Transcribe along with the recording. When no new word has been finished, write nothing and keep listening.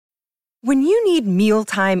When you need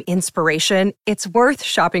mealtime inspiration, it's worth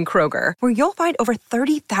shopping Kroger, where you'll find over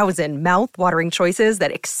 30,000 mouth-watering choices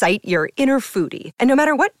that excite your inner foodie. And no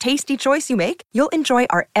matter what tasty choice you make, you'll enjoy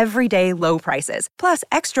our everyday low prices, plus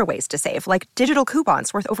extra ways to save, like digital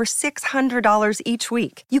coupons worth over $600 each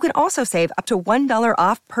week. You can also save up to $1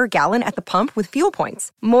 off per gallon at the pump with fuel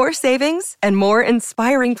points. More savings and more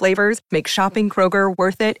inspiring flavors make shopping Kroger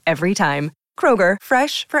worth it every time. Kroger,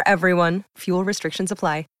 fresh for everyone. Fuel restrictions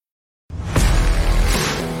apply.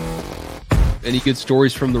 Any good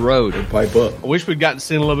stories from the road? Pipe up. I wish we'd gotten to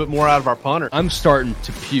see a little bit more out of our punter. I'm starting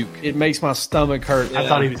to puke. It makes my stomach hurt. I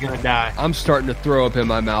thought he was going to die. I'm starting to throw up in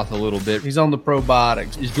my mouth a little bit. He's on the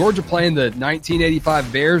probiotics. Is Georgia playing the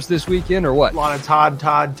 1985 Bears this weekend or what? A lot of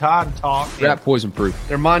Todd talk. Rat poison proof.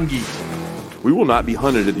 They're mongoose. We will not be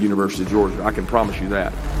hunted at the University of Georgia. I can promise you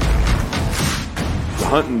that. The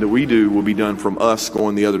hunting that we do will be done from us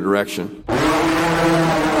going the other direction.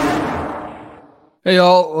 Hey,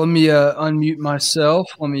 y'all. Let me unmute myself.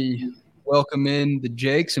 Let me welcome in the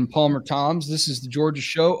Jakes and Palmer Toms. This is the Georgia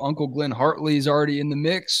Show. Uncle Glenn Hartley is already in the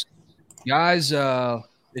mix. Guys,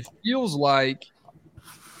 it feels like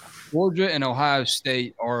Georgia and Ohio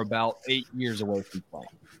State are about 8 years away from playing.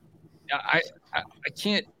 I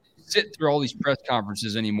can't sit through all these press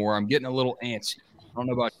conferences anymore. I'm getting a little antsy. I don't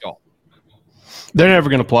know about y'all. They're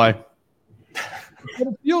never going to play. That's what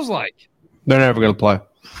it feels like. They're never going to play.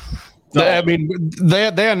 I mean,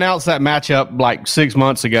 they announced that matchup like 6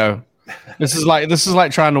 months ago. This is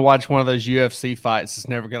like trying to watch one of those UFC fights. It's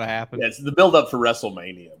never going to happen. Yeah, it's the build up for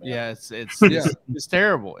WrestleMania, man. Yeah, it's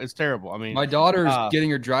terrible. It's terrible. I mean, my daughter's getting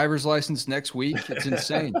her driver's license next week. It's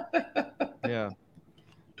insane. Yeah.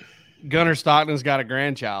 Gunnar Stockton's got a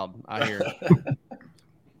grandchild, I hear.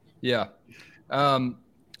 Yeah.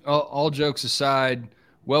 All jokes aside,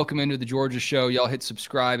 welcome into the Georgia Show. Y'all hit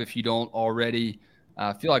subscribe if you don't already.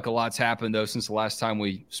 I feel like a lot's happened, though, since the last time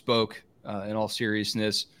we spoke, in all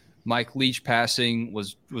seriousness. Mike Leach passing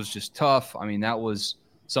was just tough. I mean, that was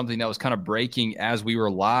something that was kind of breaking as we were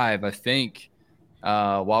live, I think,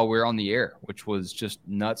 while we were on the air, which was just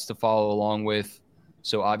nuts to follow along with.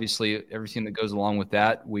 So, obviously, everything that goes along with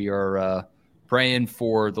that, we are praying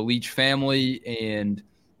for the Leach family, and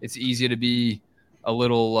it's easy to be a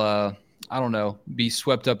little, be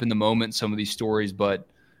swept up in the moment, some of these stories, but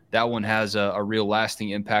that one has a real lasting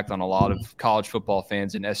impact on a lot of college football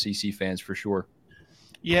fans and SEC fans for sure.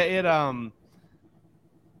 Yeah,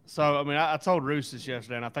 so, I mean, I told Roos this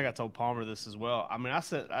yesterday, and I think I told Palmer this as well. I mean, I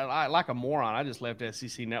said, I like a moron, I just left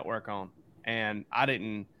SEC Network on, and I had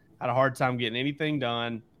a hard time getting anything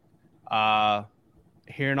done,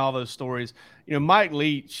 hearing all those stories. You know, Mike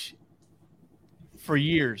Leach, for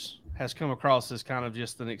years, has come across as kind of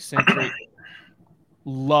just an eccentric,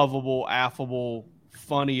 lovable, affable,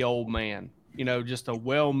 funny old man, you know, just a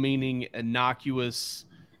well-meaning, innocuous,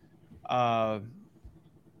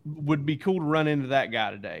 would be cool to run into that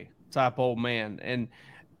guy today type old man. And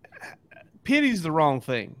pity's the wrong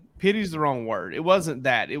thing. Pity's the wrong word. It wasn't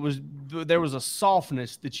that. There was a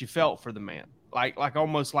softness that you felt for the man, like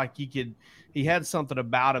almost like he had something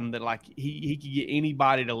about him that like he could get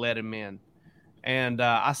anybody to let him in. And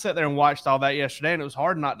I sat there and watched all that yesterday, and it was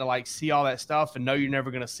hard not to like see all that stuff and know you're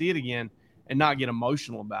never going to see it again and not get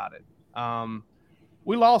emotional about it.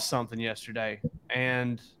 We lost something yesterday,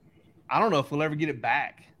 and I don't know if we'll ever get it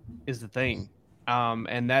back is the thing.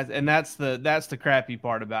 And that's the crappy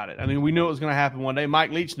part about it. I mean, we knew it was going to happen one day.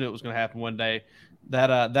 Mike Leach knew it was going to happen one day.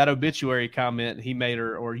 That obituary comment he made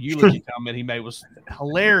or eulogy comment he made was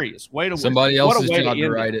hilarious. Somebody else's job to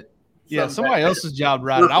write it. Yeah, somebody else's job to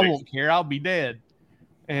write it. I won't care. I'll be dead.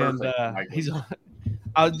 And he's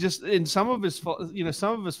just in some of his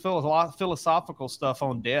philosophical stuff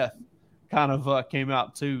on death kind of came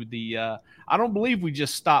out too. I don't believe we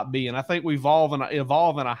just stop being. I think we evolve in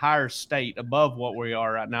a higher state above what we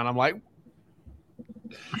are right now. And I'm like,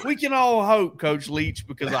 we can all hope, Coach Leach,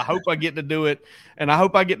 because I hope I get to do it, and I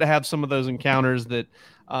hope I get to have some of those encounters that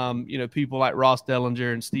people like Ross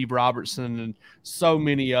Dellinger and Steve Robertson and so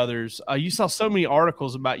many others. You saw so many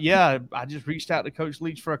articles about, I just reached out to Coach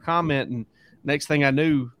Leach for a comment, and next thing I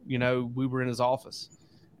knew, we were in his office,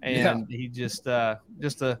 and he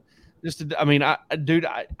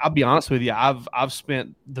I'll be honest with you. I've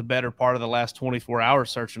spent the better part of the last 24 hours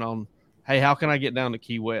searching on, hey, how can I get down to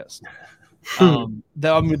Key West?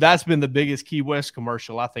 That's been the biggest Key West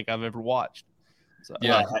commercial I think I've ever watched. So,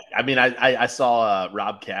 yeah, I saw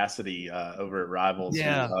Rob Cassidy over at Rivals.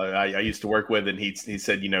 Yeah, who, I used to work with, and he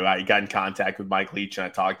said, I got in contact with Mike Leach, and I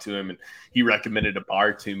talked to him, and he recommended a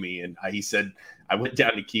bar to me, and he said I went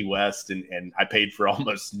down to Key West, and I paid for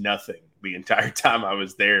almost nothing the entire time I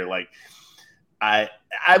was there. Like,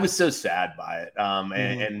 I was so sad by it.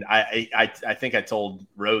 And I think I told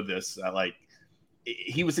Roe this, like,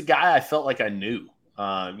 he was a guy I felt like I knew.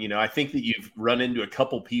 I think that you've run into a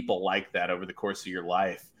couple people like that over the course of your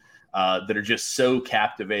life that are just so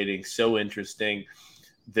captivating, so interesting.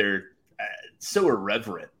 They're so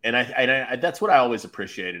irreverent. And I that's what I always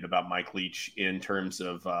appreciated about Mike Leach in terms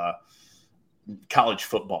of college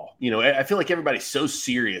football. I feel like everybody's so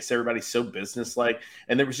serious, everybody's so businesslike,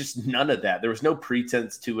 and there was just none of that. There was no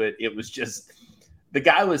pretense to it. It was just the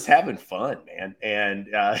guy was having fun, man. And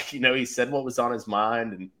he said what was on his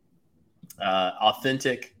mind, and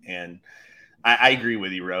authentic. And I agree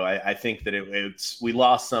with you, Ro. I think that we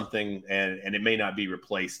lost something, and it may not be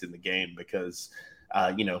replaced in the game because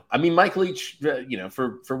Mike Leach,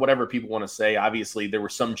 for whatever people want to say, obviously there were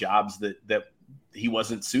some jobs that he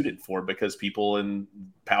wasn't suited for because people in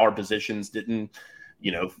power positions didn't,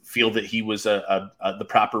 feel that he was the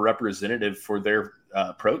proper representative for their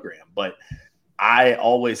program. But I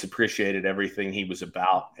always appreciated everything he was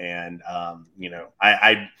about. And,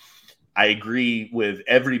 I agree with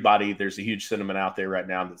everybody. There's a huge sentiment out there right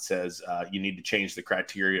now that says you need to change the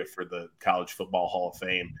criteria for the College Football Hall of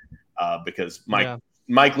Fame because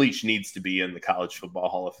Mike Leach needs to be in the College Football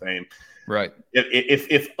Hall of Fame. Right.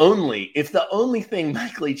 If the only thing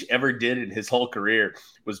Mike Leach ever did in his whole career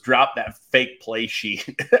was drop that fake play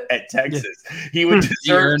sheet at Texas, he would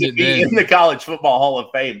deserve to be in the College Football Hall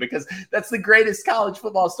of Fame because that's the greatest college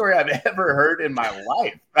football story I've ever heard in my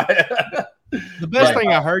life. The best thing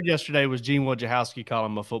I heard yesterday was Gene Wojciechowski call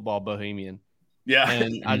him a football bohemian. Yeah,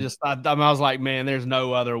 and I was like, man, there's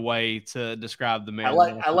no other way to describe the man. I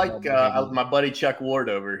like my buddy Chuck Ward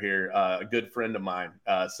over here, a good friend of mine,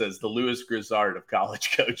 says the Louis Grizzard of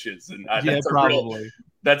college coaches, and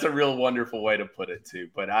that's a real wonderful way to put it too.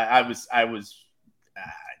 But I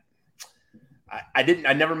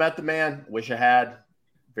never met the man. Wish I had.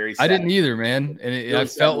 Very sad. I didn't either, man. And I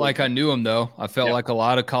felt like I knew him, though. I felt like a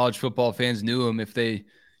lot of college football fans knew him if they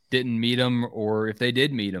didn't meet him or if they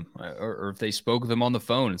did meet him or if they spoke with him on the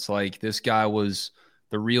phone. It's like this guy was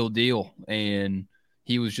the real deal, and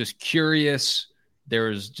he was just curious. There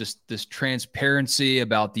was just this transparency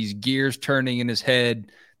about these gears turning in his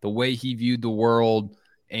head, the way he viewed the world,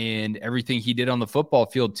 and everything he did on the football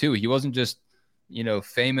field, too. He wasn't just,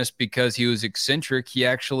 famous because he was eccentric. He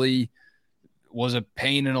actually was a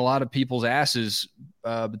pain in a lot of people's asses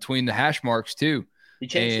between the hash marks too.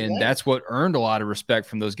 And that's what earned a lot of respect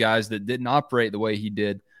from those guys that didn't operate the way he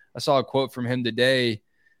did. I saw a quote from him today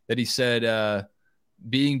that he said,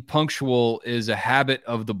 being punctual is a habit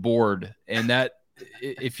of the board. And that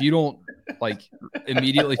if you don't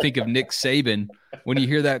immediately think of Nick Saban when you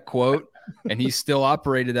hear that quote, and he still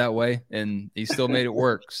operated that way and he still made it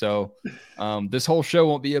work. So this whole show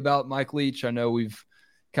won't be about Mike Leach. I know we've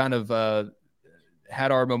kind of,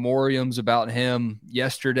 had our memoriams about him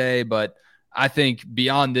yesterday, but I think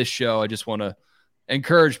beyond this show, I just want to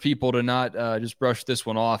encourage people to not just brush this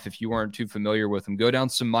one off. If you weren't too familiar with him, go down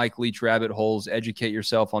some Mike Leach rabbit holes, educate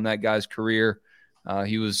yourself on that guy's career.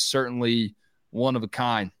 He was certainly one of a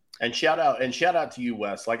kind. And shout out to you,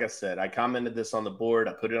 Wes. Like I said, I commented this on the board.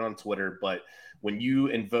 I put it on Twitter, but when you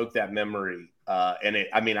invoke that memory,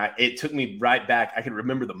 it took me right back. I can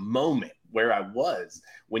remember the moment where I was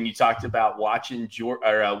when you talked about watching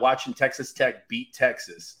Texas Tech beat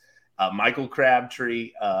Texas. Michael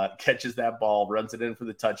Crabtree catches that ball, runs it in for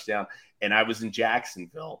the touchdown, and I was in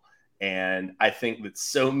Jacksonville. And I think that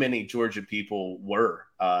so many Georgia people were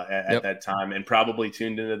at that time and probably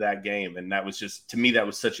tuned into that game. And that was just, to me, that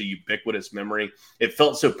was such a ubiquitous memory. It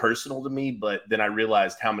felt so personal to me, but then I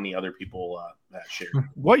realized how many other people that shared.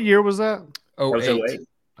 What year was that? Oh, 08.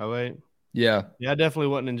 08. Yeah. Yeah, I definitely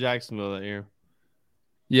wasn't in Jacksonville that year.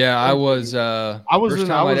 Yeah, I was. First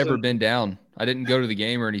time I'd ever been down. I didn't go to the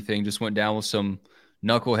game or anything. Just went down with some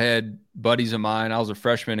knucklehead buddies of mine. I was a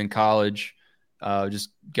freshman in college.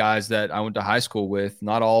 Just guys that I went to high school with.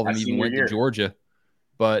 Not all of them even went to Georgia,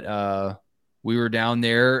 but we were down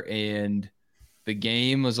there, and the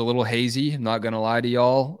game was a little hazy. I'm not going to lie to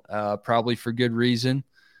y'all, probably for good reason.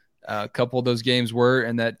 A couple of those games were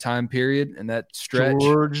in that time period and that stretch.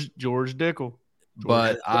 George Dickel.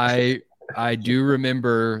 But I do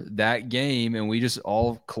remember that game, and we just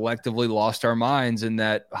all collectively lost our minds in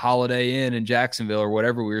that Holiday Inn in Jacksonville or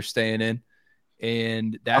whatever we were staying in.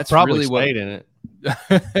 And that's really what stayed in it.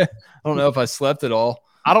 I don't know if I slept at all.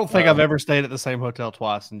 I don't think I've ever stayed at the same hotel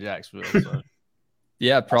twice in Jacksonville. So.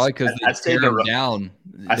 Yeah, probably because they stayed down.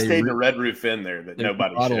 I stayed in a Red Roof Inn there that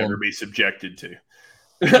nobody should ever be subjected to.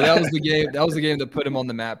 So that was the game. That was the game that put him on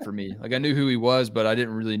the map for me. Like I knew who he was, but I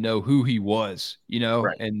didn't really know who he was,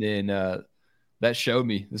 Right. And then that showed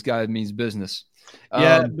me this guy means business.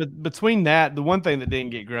 Yeah, but between that, the one thing that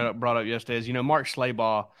didn't get brought up yesterday is, Mark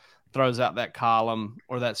Schleybaugh throws out that column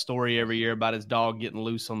or that story every year about his dog getting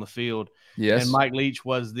loose on the field. Yes. And Mike Leach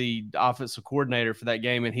was the offensive coordinator for that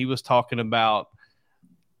game, and he was talking about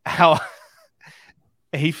how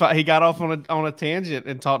he got off on a tangent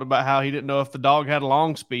and talked about how he didn't know if the dog had a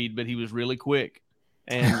long speed, but he was really quick.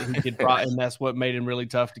 And he could and that's what made him really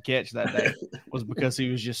tough to catch that day, was because he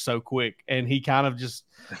was just so quick. And he kind of just,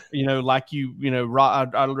 like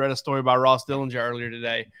I read a story by Ross Dillinger earlier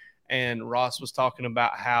today, and Ross was talking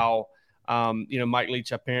about how, Mike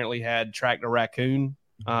Leach apparently had tracked a raccoon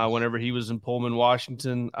whenever he was in Pullman,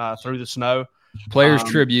 Washington, through the snow. Players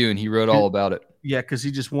Tribune, he wrote all about it. Yeah, because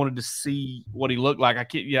he just wanted to see what he looked like. I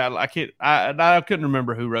couldn't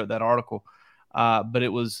remember who wrote that article. But it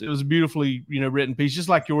was a beautifully, written piece, just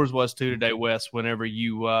like yours was too today, Wes. Whenever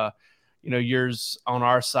yours on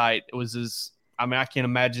our site, it was I can't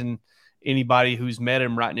imagine anybody who's met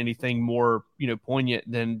him writing anything more, poignant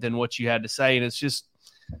than what you had to say. And it's just,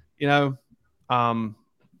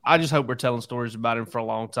 I just hope we're telling stories about him for a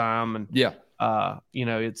long time. And yeah,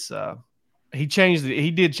 it's he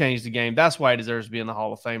did change the game. That's why he deserves to be in the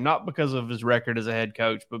Hall of Fame, not because of his record as a head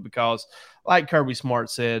coach, but because, like Kirby Smart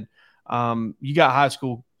said, you got high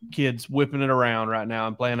school kids whipping it around right now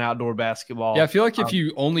and playing outdoor basketball. Yeah, I feel like if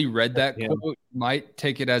you only read that quote, you might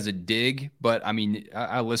take it as a dig. But I mean,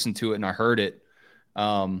 I listened to it and I heard it.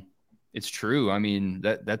 It's true. I mean,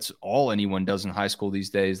 that's all anyone does in high school these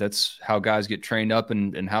days. That's how guys get trained up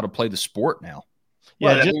and how to play the sport now.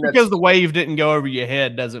 Yeah, well, just because the wave didn't go over your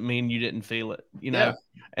head doesn't mean you didn't feel it, Yeah.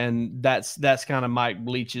 And that's kind of Mike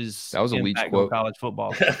Leach's. That was a Leach quote. College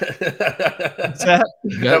football. that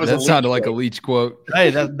sounded like a Leach quote. Hey,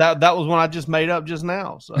 that was one I just made up just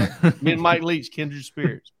now. So me and Mike Leach, kindred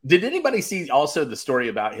spirits. Did anybody see also the story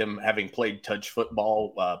about him having played touch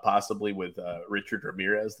football, possibly with Richard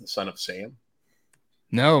Ramirez, the son of Sam?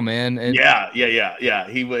 No, man. Yeah.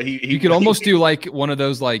 He could almost do like one of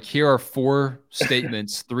those, like, here are 4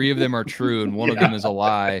 statements, 3 of them are true, and one of them is a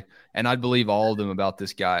lie, and I'd believe all of them about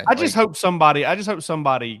this guy. I just hope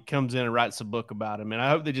somebody comes in and writes a book about him, and I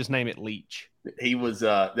hope they just name it Leach. He was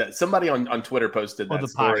somebody on Twitter posted that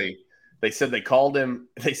story. They said they called him.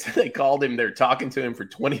 They're talking to him for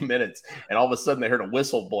 20 minutes, and all of a sudden they heard a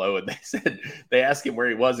whistle blow, and they asked him where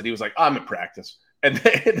he was, and he was like, "I'm at practice." And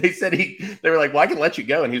they said they were like, "Well, I can let you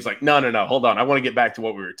go." And he was like, No, hold on. I want to get back to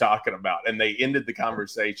what we were talking about. And they ended the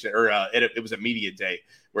conversation, or it was a media day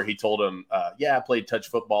where he told him, I played touch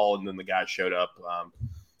football. And then the guy showed up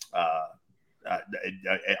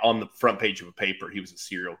on the front page of a paper. He was a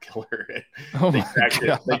serial killer.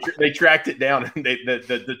 They tracked it down, and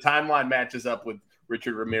the timeline matches up with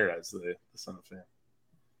Richard Ramirez, the son of Sam.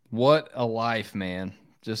 What a life, man.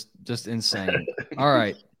 Just insane. All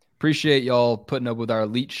right. Appreciate y'all putting up with our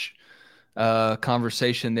Leach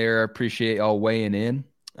conversation there. I appreciate y'all weighing in.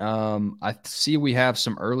 I see we have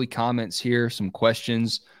some early comments here, some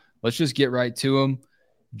questions. Let's just get right to them.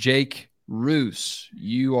 Jake Roos,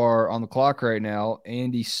 you are on the clock right now.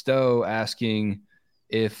 Andy Stowe asking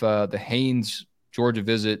if the Haynes Georgia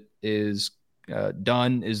visit is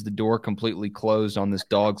done. Is the door completely closed on this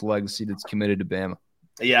Dawgs legacy that's committed to Bama?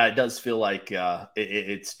 Yeah, it does feel like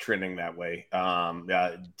it's trending that way,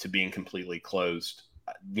 to being completely closed.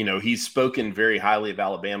 He's spoken very highly of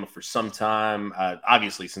Alabama for some time,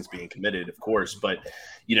 obviously since being committed, of course. But,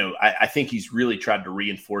 I think he's really tried to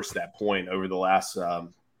reinforce that point over the last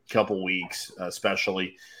couple weeks,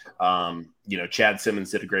 especially. Chad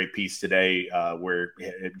Simmons did a great piece today where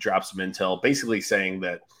it dropped some intel, basically saying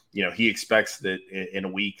that, he expects that in a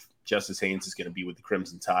week, Justice Haynes is going to be with the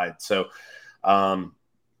Crimson Tide. So,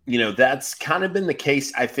 that's kind of been the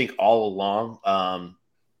case, I think, all along.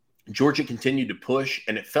 Georgia continued to push,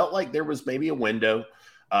 and it felt like there was maybe a window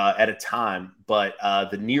at a time. But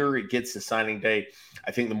the nearer it gets to signing day,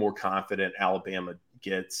 I think the more confident Alabama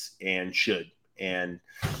gets and should. And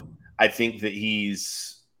I think that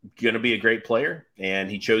he's going to be a great player, and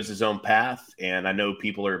he chose his own path. And I know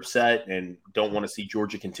people are upset and don't want to see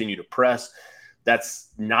Georgia continue to press. That's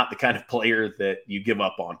not the kind of player that you give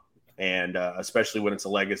up on. And especially when it's a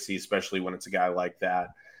legacy, especially when it's a guy like that.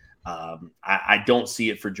 I don't see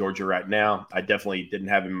it for Georgia right now. I definitely didn't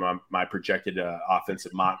have him in my projected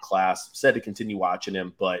offensive mock class. Said to continue watching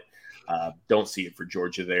him, but don't see it for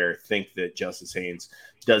Georgia there. Think that Justice Haynes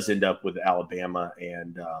does end up with Alabama.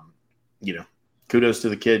 And, kudos to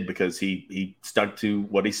the kid because he stuck to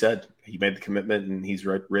what he said. He made the commitment and he's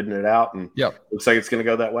ridden it out. And looks like it's going to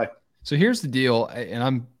go that way. So here's the deal, and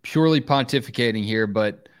I'm purely pontificating here,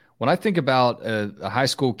 but when I think about a high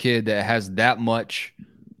school kid that has that much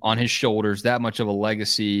on his shoulders, that much of a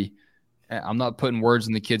legacy. I'm not putting words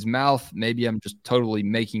in the kid's mouth. Maybe I'm just totally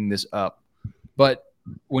making this up. But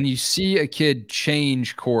when you see a kid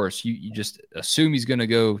change course, you just assume he's going to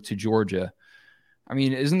go to Georgia. I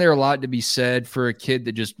mean, isn't there a lot to be said for a kid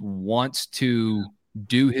that just wants to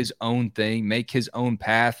do his own thing, make his own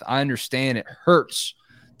path? I understand it hurts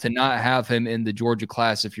to not have him in the Georgia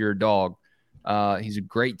class if you're a dog. He's a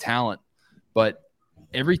great talent. But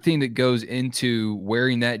everything that goes into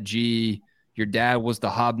wearing that G, your dad was the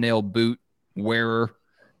hobnail boot wearer.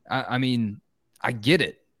 I mean, I get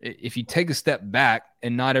it. If you take a step back,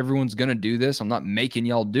 and not everyone's going to do this, I'm not making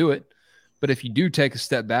y'all do it, but if you do take a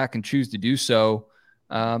step back and choose to do so,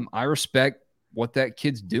 I respect what that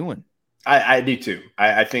kid's doing. I do too.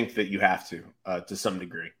 I think that you have to some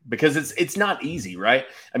degree, because it's not easy, right?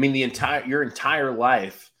 I mean, your entire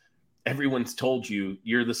life, everyone's told you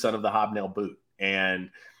you're the son of the hobnail boot. And,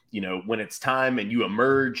 when it's time and you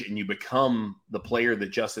emerge and you become the player that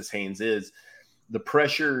Justice Haynes is, the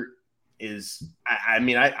pressure is,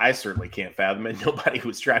 I certainly can't fathom it. Nobody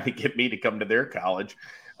was trying to get me to come to their college.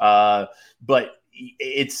 But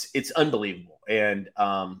it's unbelievable. And,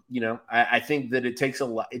 I think that it takes a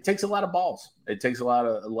lot of balls. It takes a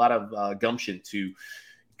lot of gumption to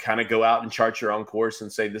kind of go out and chart your own course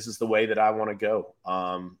and say, this is the way that I want to go.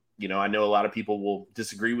 I know a lot of people will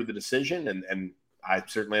disagree with the decision, and I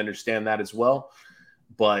certainly understand that as well.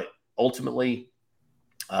 But ultimately,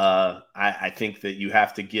 I think that you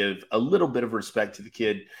have to give a little bit of respect to the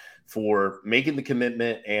kid for making the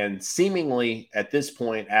commitment and seemingly at this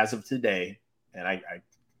point, as of today, and I'm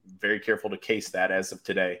very careful to case that as of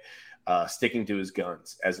today, sticking to his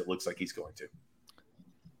guns as it looks like he's going to.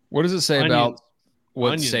 What does it say about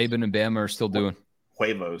what Saban and Bama are still doing?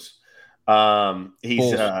 Huevos. There's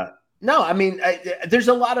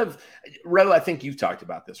a lot of Ro, I think you've talked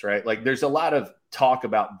about this, right? Like there's a lot of talk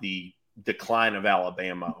about the decline of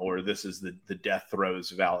Alabama, or this is the death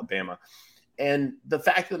throes of Alabama. And the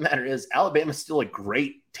fact of the matter is Alabama's still a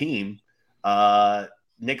great team.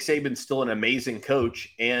 Nick Saban's still an amazing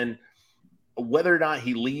coach. And whether or not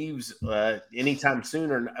he leaves anytime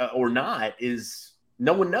soon or not is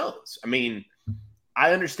no one knows. I mean,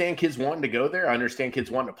 I understand kids wanting to go there. I understand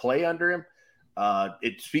kids wanting to play under him.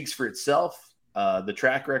 It speaks for itself. The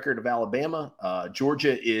track record of Alabama,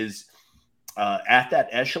 Georgia is at that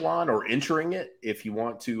echelon or entering it, if you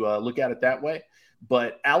want to look at it that way.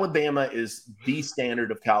 But Alabama is the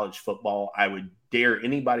standard of college football. I would dare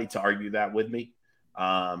anybody to argue that with me.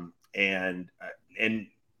 And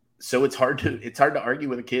so it's hard to argue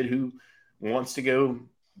with a kid who wants to go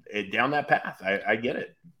down that path. I get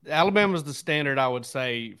it. Alabama's the standard, I would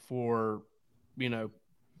say, for,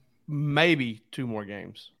 maybe 2 more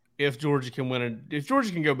games. If Georgia can if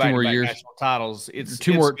Georgia can go back to back national titles, it's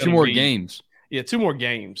two more games. Yeah, 2 more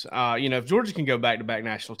games. If Georgia can go back to back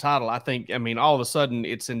national title, I think, all of a sudden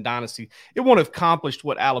it's in dynasty. It won't have accomplished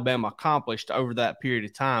what Alabama accomplished over that period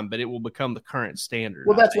of time, but it will become the current standard.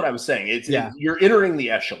 Well, that's what I was saying. You're entering the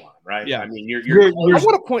echelon, right? Yeah. I mean, I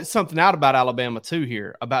want to point something out about Alabama too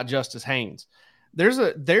here about Justice Haynes. There's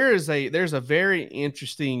a very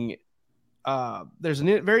interesting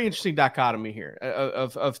very interesting dichotomy here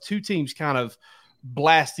of 2 teams kind of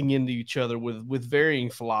blasting into each other with varying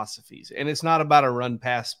philosophies. And it's not about a run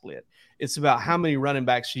pass split. It's about how many running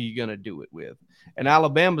backs are you going to do it with. And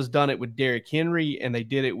Alabama's done it with Derrick Henry, and they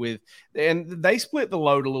did it and they split the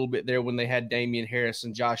load a little bit there when they had Damian Harris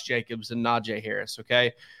and Josh Jacobs and Najee Harris.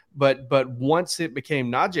 Okay. But once it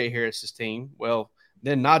became Najee Harris's team, well,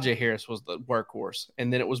 then Najee Harris was the workhorse,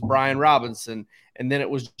 and then it was Brian Robinson, and then it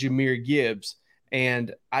was Jahmyr Gibbs.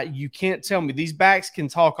 And you can't tell me, these backs can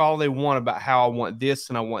talk all they want about how I want this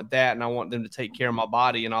and I want that and I want them to take care of my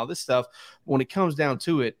body and all this stuff. When it comes down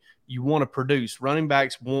to it, you want to produce. Running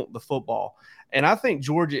backs want the football. And I think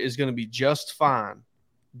Georgia is going to be just fine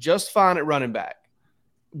at running back.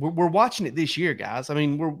 We're watching it this year, guys. I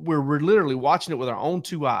mean, we're literally watching it with our own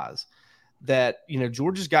 2 eyes. That,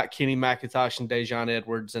 Georgia's got Kenny McIntosh and Dejon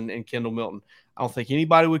Edwards and Kendall Milton. I don't think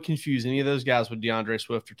anybody would confuse any of those guys with DeAndre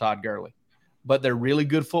Swift or Todd Gurley. But they're really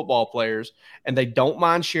good football players, and they don't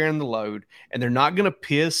mind sharing the load, and they're not going to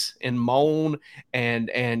piss and moan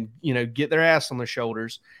and get their ass on their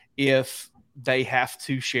shoulders if they have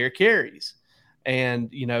to share carries.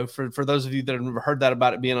 And, for those of you that have never heard that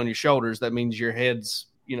about it being on your shoulders, that means your head's,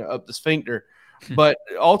 up the sphincter. But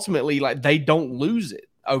ultimately, they don't lose it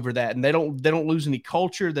over that, and they don't lose any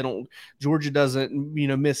culture. Georgia doesn't,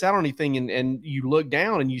 miss out on anything. And you look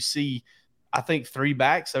down and you see, I think 3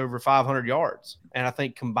 backs over 500 yards. And I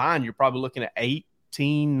think combined, you're probably looking at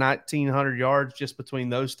 1,900 yards just between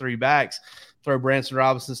those 3 backs. throw Branson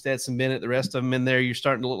Robinson, Stetson Bennett, the rest of them in there, you're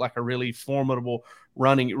starting to look like a really formidable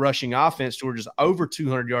rushing offense. Georgia's over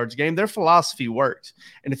 200 yards a game. Their philosophy works.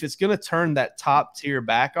 And if it's going to turn that top tier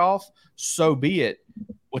back off, so be it.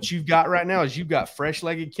 What you've got right now is you've got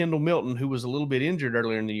fresh-legged Kendall Milton, who was a little bit injured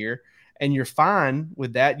earlier in the year, and you're fine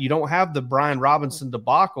with that. You don't have the Brian Robinson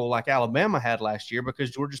debacle like Alabama had last year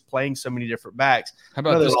because Georgia's playing so many different backs. How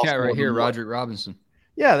about this cat right here, Roderick Robinson?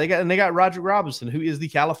 Yeah, they got Roderick Robinson, who is the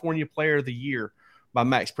California Player of the Year by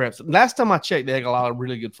Max Preps. Last time I checked, they had a lot of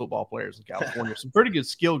really good football players in California. Some pretty good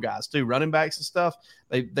skill guys too, running backs and stuff.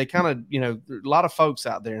 They kind of, a lot of folks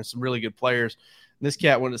out there and some really good players. This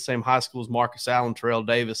cat went to the same high school as Marcus Allen, Terrell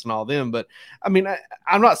Davis, and all them. But, I mean,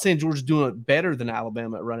 I'm not saying Georgia's doing it better than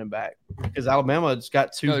Alabama at running back because Alabama's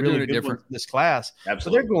got two really good ones in this class. Absolutely. So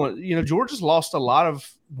they're going – Georgia's lost a lot of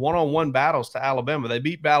one-on-one battles to Alabama. They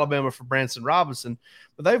beat Alabama for Branson Robinson,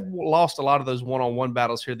 but they've lost a lot of those one-on-one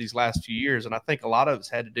battles here these last few years. And I think a lot of it's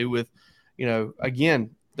had to do with,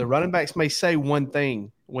 again, the running backs may say one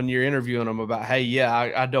thing when you're interviewing them about, hey, yeah,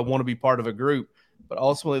 I don't want to be part of a group. But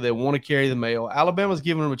ultimately, they want to carry the mail. Alabama's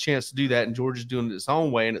giving them a chance to do that, and Georgia's doing it its own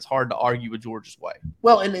way, and it's hard to argue with Georgia's way.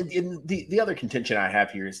 Well, and the other contention I have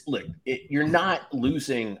here is, look, you're not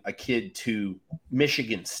losing a kid to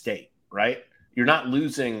Michigan State, right? You're not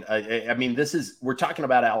losing. We're talking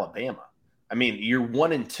about Alabama. I mean, you're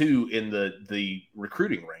 1-2 in the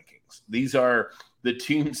recruiting rankings. These are the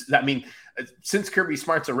teams. I mean, since Kirby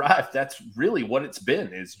Smart's arrived, that's really what it's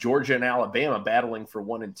been: is Georgia and Alabama battling for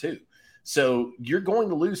 1 and 2. So you're going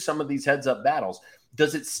to lose some of these heads-up battles.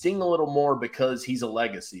 Does it sting a little more because he's a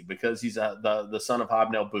legacy, because he's the son of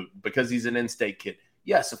Hobnail Boot, because he's an in-state kid?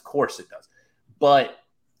 Yes, of course it does. But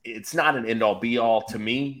it's not an end-all, be-all to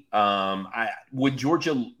me. Would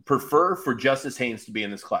Georgia prefer for Justice Haynes to be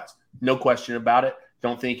in this class? No question about it.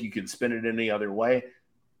 Don't think you can spin it any other way.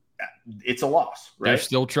 It's a loss, right? They're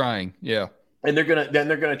still trying, yeah. And they're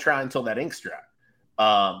gonna try until that ink's dry.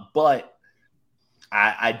 But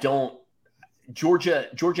I don't. Georgia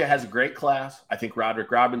has a great class. I think Roderick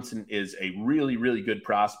Robinson is a really, really good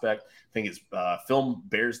prospect. I think his film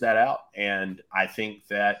bears that out. And I think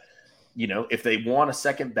that, if they want a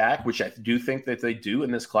second back, which I do think that they do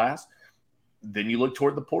in this class, then you look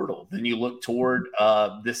toward the portal. Then you look toward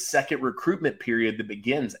this second recruitment period that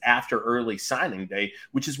begins after early signing day,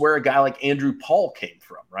 which is where a guy like Andrew Paul came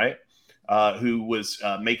from, right? Who was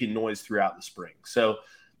making noise throughout the spring. So,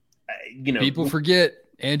 people forget.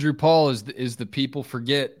 Andrew Paul is the people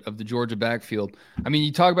forget of the Georgia backfield. I mean,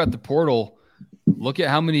 you talk about the portal. Look at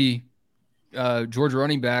how many Georgia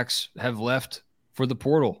running backs have left for the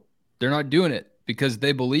portal. They're not doing it because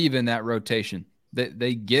they believe in that rotation.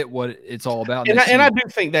 They get what it's all about. And I do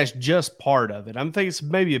think that's just part of it. I'm thinking it's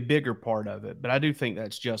maybe a bigger part of it, but I do think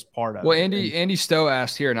that's just part of it. Well, Andy Stowe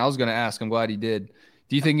asked here, and I was going to ask. I'm glad he did.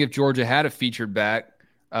 Do you think if Georgia had a featured back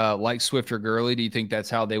like Swift or Gurley, do you think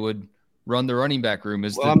that's how they would run the running back room?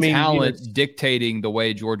 Is talent dictating the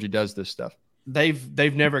way Georgia does this stuff?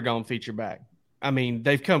 They've never gone feature back. I mean,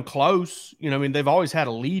 they've come close. They've always had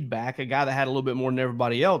a lead back, a guy that had a little bit more than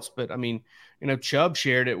everybody else. But I mean, Chubb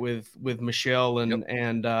shared it with Michelle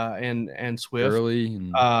and Swift. Gurley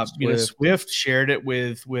and Swift. Swift shared it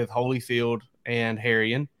with Holyfield and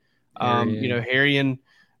Harrion. Harrion,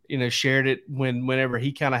 shared it whenever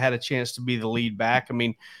he kind of had a chance to be the lead back. I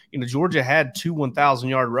mean, Georgia had 2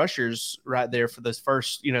 1,000-yard rushers right there for this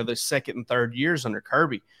first, the second and third years under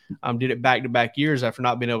Kirby. Did it back-to-back years after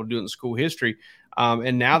not being able to do it in school history.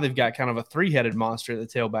 And now they've got kind of a 3-headed monster at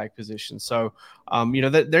the tailback position. So,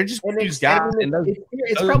 they're just these guys.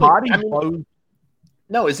 It's probably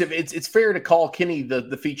no, it's fair to call Kenny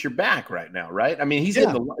the feature back right now, right? I mean, he's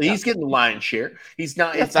getting the lion's share. He's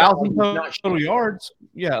not 1,000 total yards.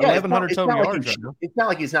 Yeah, 1,100 total yards. It's not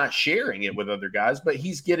like he's not sharing it with other guys, but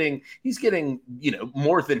he's getting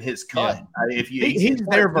more than his cut. Right. He's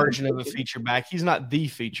their version of a feature back. He's not the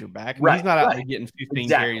feature back. I mean, he's not out there getting 15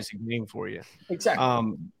 carries a game for you.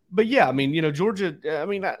 Exactly. But yeah, I mean, Georgia. I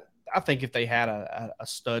mean, I think if they had a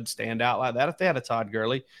stud standout like that, if they had a Todd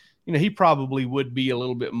Gurley, he probably would be a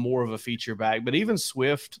little bit more of a feature back. But even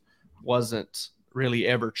Swift wasn't really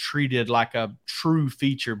ever treated like a true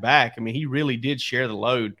feature back. I mean, he really did share the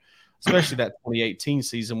load, especially that 2018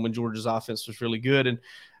 season when Georgia's offense was really good. And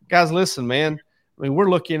guys, listen, man, I mean, we're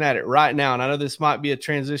looking at it right now. And I know this might be a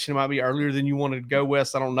transition. It might be earlier than you wanted to go,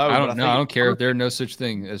 Wes. I don't know. I don't care if there's no such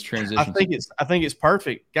thing as transition. I think it's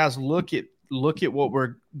perfect. Guys, look at what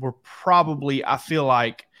we're probably, I feel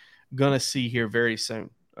like, going to see here very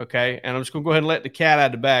soon. Okay, and I'm just going to go ahead and let the cat out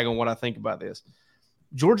of the bag on what I think about this.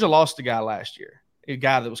 Georgia lost a guy last year, a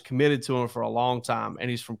guy that was committed to him for a long time, and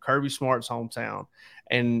he's from Kirby Smart's hometown.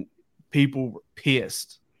 And people were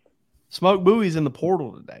pissed. Smoke Bowie's in the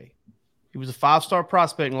portal today. He was a 5-star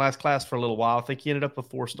prospect in last class for a little while. I think he ended up a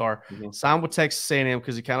 4-star. Signed with Texas A&M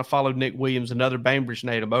because he kind of followed Nick Williams, another Bainbridge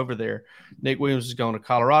native over there. Nick Williams is going to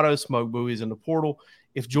Colorado. Smoke Bowie's in the portal.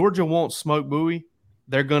 If Georgia wants Smoke Bowie,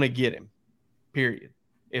 they're going to get him, period.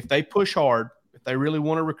 If they push hard, if they really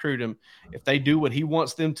want to recruit him, if they do what he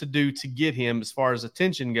wants them to do to get him as far as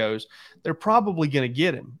attention goes, they're probably going to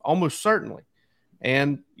get him, almost certainly.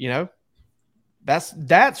 And,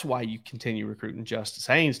 that's why you continue recruiting Justice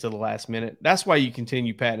Haynes to the last minute. That's why you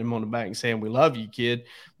continue patting him on the back and saying, we love you, kid,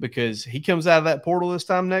 because he comes out of that portal this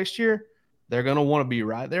time next year. They're going to want to be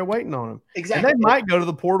right there waiting on him. Exactly. And they might go to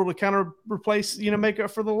the portal to kind of replace, make up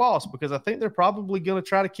for the loss, because I think they're probably going to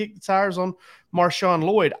try to kick the tires on Marshawn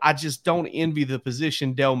Lloyd. I just don't envy the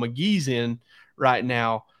position Dell McGee's in right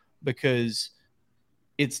now, because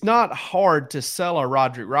it's not hard to sell a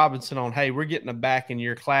Roderick Robinson on, hey, we're getting a back in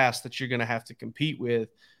your class that you're going to have to compete with.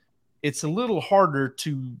 It's a little harder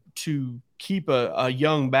to keep a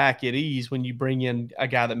young back at ease when you bring in a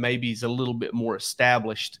guy that maybe is a little bit more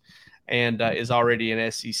established and is already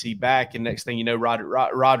an SEC back. And next thing you know,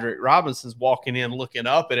 Roderick Robinson's walking in looking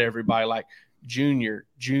up at everybody like junior,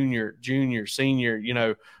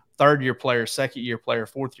 senior, third-year player, second-year player,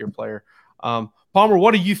 fourth-year player. Palmer,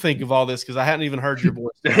 what do you think of all this? Because I hadn't even heard your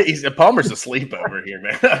voice. Palmer's asleep over here,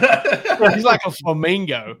 man. He's like a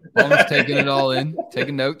flamingo. Palmer's taking it all in,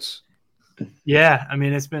 taking notes. Yeah, I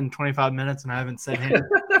mean, it's been 25 minutes and I haven't said anything.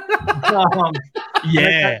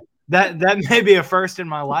 Yeah. That may be a first in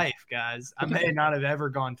my life, guys. I may not have ever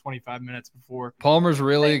gone 25 minutes before. Palmer's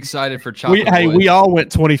really excited for chocolate. We all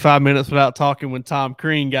went 25 minutes without talking when Tom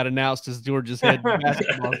Crean got announced as Georgia's head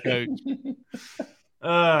basketball coach.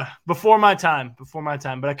 Before my time,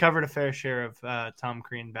 but I covered a fair share of Tom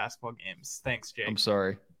Crean basketball games. Thanks, Jake. I'm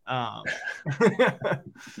sorry. Yeah,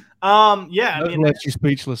 I mean, left you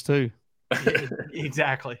speechless too.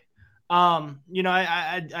 Exactly. I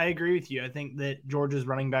agree with you. I think that Georgia's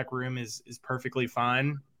running back room is perfectly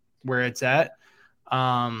fine where it's at.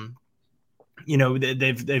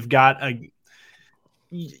 They've got a.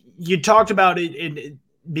 You talked about it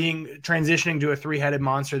being transitioning to a 3-headed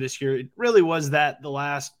monster this year. It really was that the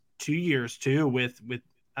last 2 years too, with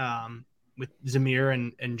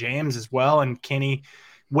Zamir and James as well, and Kenny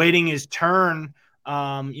waiting his turn.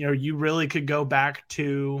 You really could go back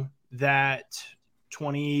to that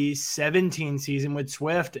 2017 season with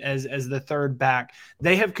Swift as the third back.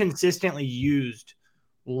 They have consistently used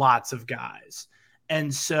lots of guys,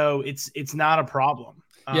 and so it's not a problem.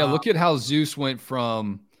 Yeah, look at how Zeus went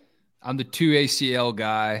from I'm the 2 ACL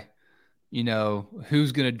guy,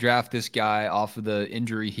 who's going to draft this guy off of the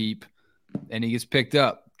injury heap, and he gets picked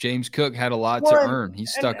up. James Cook had a lot to earn. He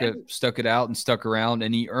stuck it out and stuck around,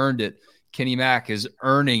 and he earned it. Kenny Mack is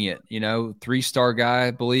earning it, 3-star guy,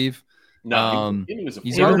 I believe. No,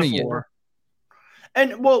 he's earning it.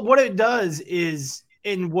 And what it does is,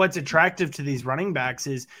 and what's attractive to these running backs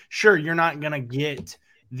is, sure, you're not going to get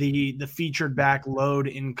the featured back load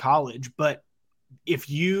in college, but if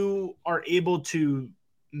you are able to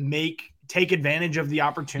take advantage of the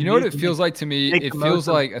opportunity, what it feels like to me? It feels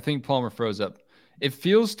like, I think Palmer froze up. It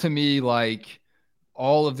feels to me like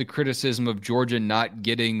all of the criticism of Georgia not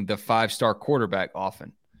getting the 5-star quarterback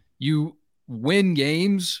often. You win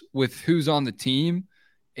games with who's on the team,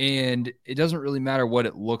 and it doesn't really matter what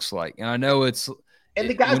it looks like. And I know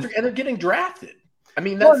the guys are getting drafted. I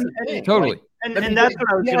mean, that's the thing. Totally. And that's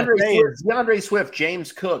what I was going to say. DeAndre Swift,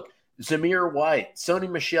 James Cook, Zamir White, Sony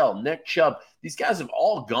Michel, Nick Chubb. These guys have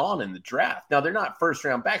all gone in the draft. Now they're not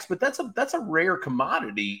first-round backs, but that's a rare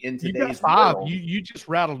commodity in today's five. world. You just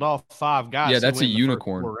rattled off 5 guys. Yeah, that's a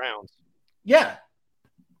unicorn. 4 rounds. Yeah.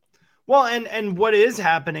 Well, and what is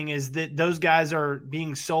happening is that those guys are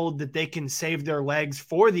being sold that they can save their legs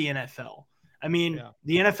for the NFL. I mean,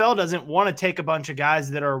 The NFL doesn't want to take a bunch of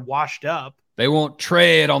guys that are washed up. They won't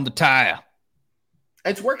tread on the tire.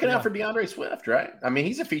 It's working out for DeAndre Swift, right? I mean,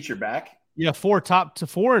 he's a feature back. Yeah, 4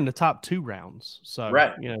 in the top 2 rounds. So,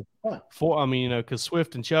 right. 4. I mean, because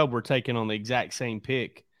Swift and Chubb were taken on the exact same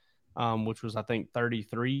pick, which was, I think,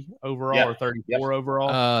 33 overall or 34 overall.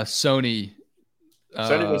 Sony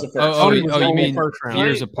was the first. You mean first round.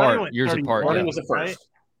 years apart? Years apart. Sony was the first. Right?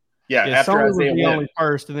 Yeah, after Sony was Isaiah the went. only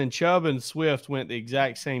first, and then Chubb and Swift went the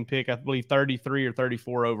exact same pick. I believe 33 or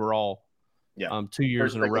 34 overall. Yeah, 2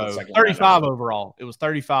 years in a row. 35 round. Overall. It was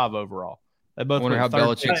 35 overall. They both I wonder how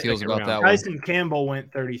went Belichick feels about that one. Tyson Campbell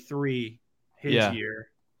went 33 his year.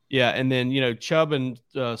 Yeah, and then Chubb and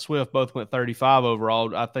Swift both went 35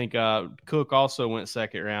 overall. I think Cook also went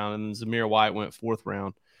second round, and Zamir White went 4th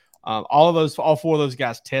round. All 4 of those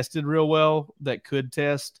guys tested real well that could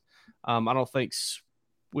test. I don't think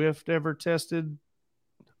Swift ever tested.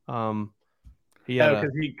 He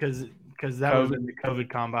had because that was in the COVID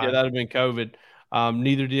combine. Yeah, that would have been COVID.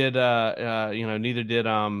 Neither did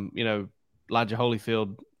Elijah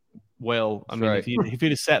Holyfield. Well, I mean, right. if he'd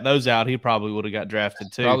have sat those out, he probably would have got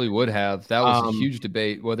drafted too. Probably would have. That was a huge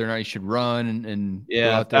debate whether or not he should run and go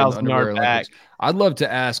out there in the 1,000-yard underwear Olympics. I'd love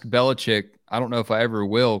to ask Belichick. I don't know if I ever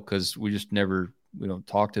will because we don't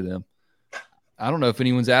talk to them. I don't know if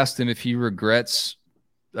anyone's asked him if he regrets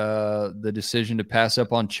the decision to pass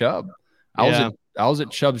up on Chubb. I was at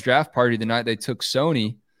Chubb's draft party the night they took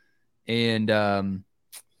Sony, and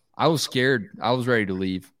I was scared. I was ready to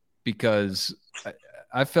leave because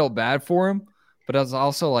I felt bad for him, but I was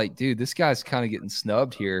also like, dude, this guy's kind of getting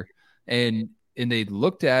snubbed here. And they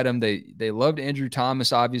looked at him. They loved Andrew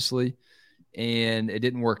Thomas, obviously, and it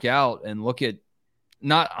didn't work out. And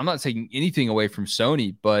I'm not taking anything away from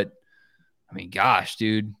Sony, but I mean, gosh,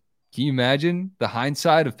 dude, can you imagine the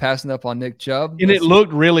hindsight of passing up on Nick Chubb? And it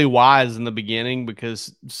looked really wise in the beginning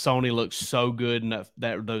because Sony looked so good in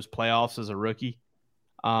those playoffs as a rookie.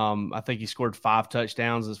 I think he scored 5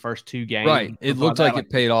 touchdowns his first 2 games. Right. It looked like it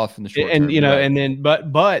paid off in the short term. And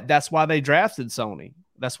but that's why they drafted Sony.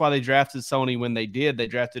 That's why they drafted Sony when they did. They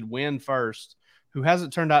drafted Wynn first, who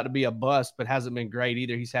hasn't turned out to be a bust, but hasn't been great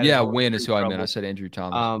either. He's had Wynn is who I meant. I said Andrew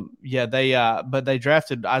Thomas. But they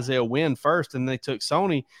drafted Isaiah Wynn first, and they took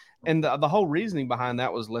Sony. And the whole reasoning behind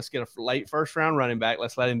that was let's get a late first round running back.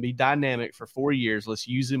 Let's let him be dynamic for 4 years. Let's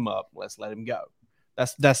use him up. Let's let him go.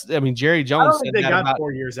 That's. I mean, Jerry Jones. I don't think said they that got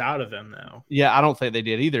 4 years out of him though. Yeah, I don't think they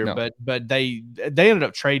did either. No. But they ended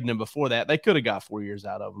up trading him before that. They could have got 4 years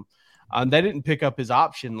out of him. They didn't pick up his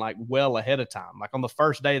option like well ahead of time. Like on the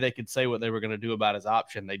first day, they could say what they were going to do about his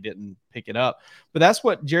option. They didn't pick it up. But that's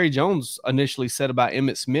what Jerry Jones initially said about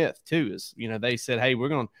Emmitt Smith too. Is they said, hey, we're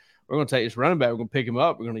going to take this running back. We're going to pick him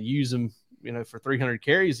up. We're going to use him, for 300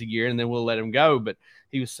 carries a year, and then we'll let him go. But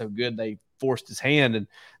he was so good, they forced his hand, and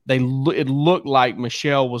it looked like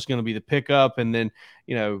Michelle was going to be the pickup. And then,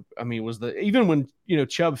 even when,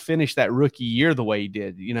 Chubb finished that rookie year the way he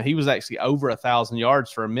did, he was actually over 1,000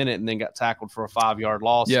 yards for a minute and then got tackled for a 5-yard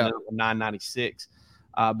loss. Yeah. And 996.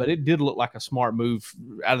 But it did look like a smart move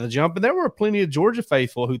out of the jump. And there were plenty of Georgia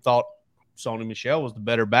faithful who thought Sony Michel was the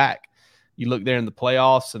better back. You look there in the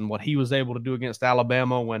playoffs and what he was able to do against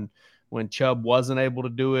Alabama when Chubb wasn't able to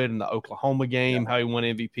do it in the Oklahoma game, how he won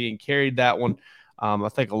MVP and carried that one. I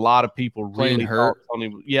think a lot of people really hurt.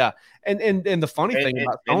 Tony. Yeah. And the funny thing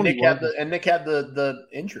about Sony Nick had the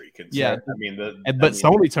injury concern. Yeah. But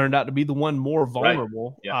Sony turned out to be the one more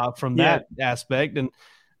vulnerable from that aspect. And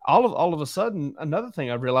all of a sudden, another thing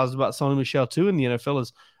I've realized about Sony Michel too in the NFL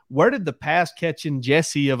is where did the pass catching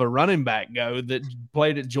Jesse of a running back go that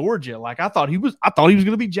played at Georgia? Like I thought he was going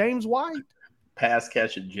to be James White. Pass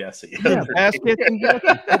catching Jesse. Yeah, pass catching Jesse.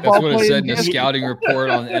 That's what it said in the scouting report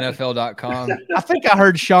on NFL.com. I think I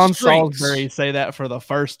heard Sean Salisbury say that for the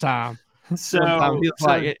first time.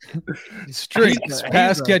 Strengths,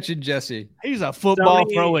 pass catching Jesse. He's a football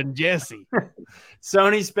throwing Jesse.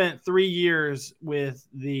 Sony spent 3 years with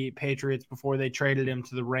the Patriots before they traded him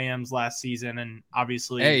to the Rams last season, and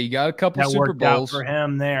obviously, he got a couple that Super worked out Bowls for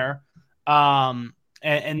him there.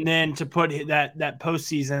 And then to put that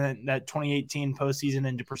postseason, that 2018 postseason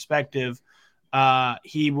into perspective,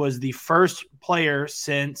 he was the first player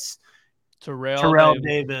since Terrell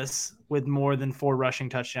Davis with more than 4 rushing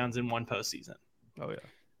touchdowns in one postseason. Oh yeah.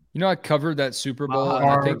 I covered that Super Bowl, and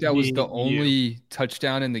I think that was the only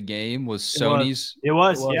touchdown in the game was Sony's. It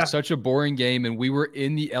was such a boring game, and we were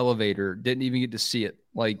in the elevator, didn't even get to see it.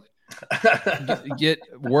 Like,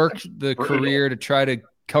 worked the career to try to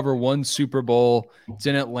cover one Super Bowl. It's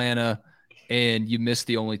in Atlanta, and you missed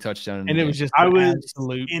the only touchdown in the game. It was just I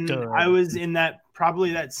was in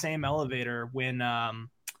that same elevator when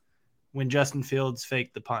Justin Fields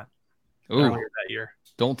faked the punt earlier that year.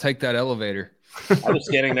 Don't take that elevator. I was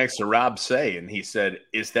standing next to Rob Say, and he said,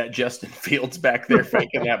 "Is that Justin Fields back there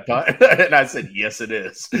faking that punt?" And I said, "Yes, it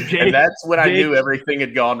is." And that's when I knew everything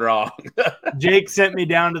had gone wrong. Jake sent me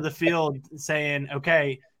down to the field saying,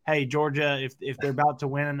 "Okay, hey Georgia, if they're about to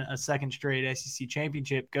win a second straight SEC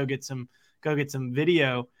championship, go get some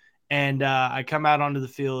video." And I come out onto the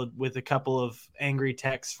field with a couple of angry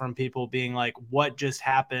texts from people being like, "What just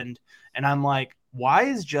happened?" And I'm like, why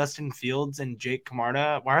is Justin Fields and Jake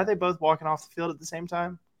Camarda, why are they both walking off the field at the same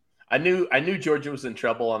time? I knew Georgia was in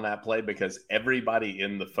trouble on that play because everybody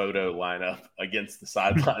in the photo lineup against the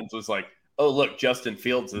sidelines was like, "Oh, look, Justin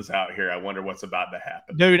Fields is out here. I wonder what's about to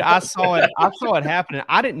happen." Dude, I saw it happening.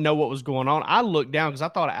 I didn't know what was going on. I looked down because I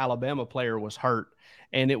thought an Alabama player was hurt.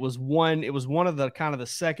 And it was one of the kind of the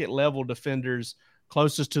second level defenders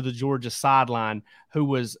closest to the Georgia sideline who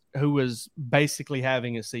was basically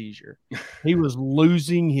having a seizure. He was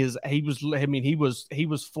losing he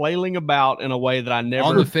was flailing about in a way that I never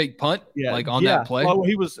on the fake punt, that play. Well,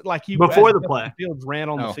 he was like before the play. Fields ran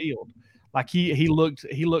on the field. Like he looked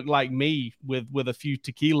like me with a few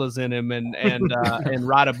tequilas in him and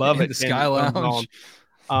right above it the Sky Lounge.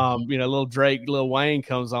 Little Drake, Lil Wayne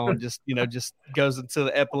comes on, just goes into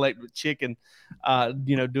the epileptic chicken,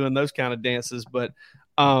 doing those kind of dances. But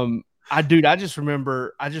I just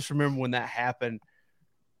remember when that happened.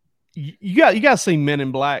 You got to see Men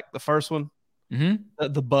in Black, the first one,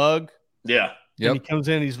 the bug. Yeah. Yep. And he comes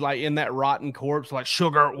in, he's like in that rotten corpse, like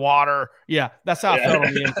sugar, water. Yeah, that's how I felt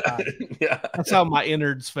on the inside. Yeah, that's how my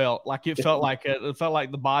innards felt. Like it felt like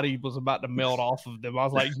the body was about to melt off of them. I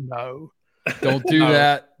was like, no, don't do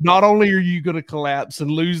that. Not only are you going to collapse and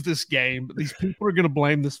lose this game, but these people are going to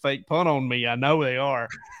blame this fake punt on me. I know they are,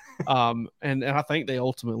 and I think they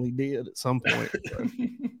ultimately did at some point.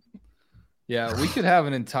 Yeah, we could have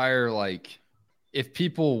an entire if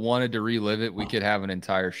people wanted to relive it, we could have an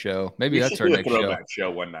entire show. Maybe that's our next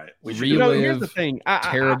show one night. We should here's the thing.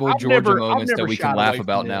 Terrible Georgia moments that we can laugh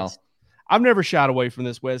about now. I've never shied away from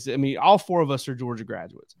this, Wes. I mean, all four of us are Georgia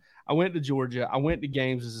graduates. I went to Georgia. I went to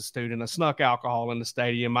games as a student. I snuck alcohol in the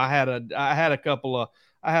stadium. I had a couple of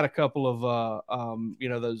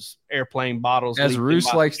those airplane bottles. As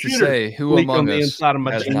Roos likes to say, who among us inside of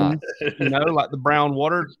my jeans, like the brown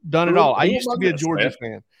water, done it all. I used to be a Georgia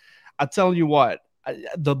fan. I tell you what,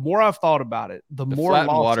 the more I've thought about it, the more flat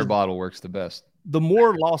water bottle works the best. The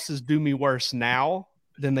more losses do me worse now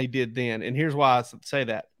than they did then. And here's why I say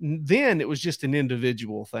that. Then it was just an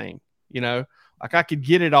individual thing, like I could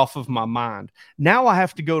get it off of my mind. Now I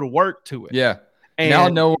have to go to work to it. Yeah. And now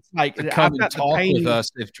no one like to come and talk with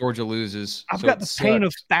us if Georgia loses. I've got the pain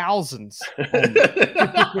of thousands.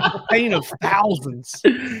 The pain of thousands.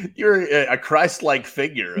 You're a Christ-like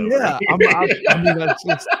figure. Yeah.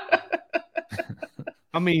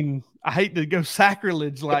 I mean, I hate to go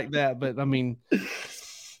sacrilege like that, but I mean,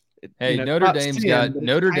 hey,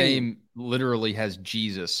 Notre Dame literally has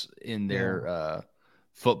Jesus in their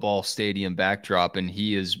football stadium backdrop, and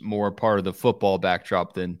he is more part of the football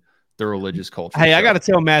backdrop than the religious culture. Hey, I got to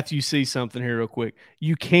tell Matthew C something here real quick.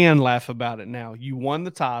 You can laugh about it now. You won the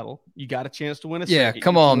title. You got a chance to win a second. Yeah,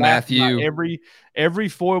 come on, Matthew. Every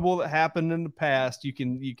foible that happened in the past, you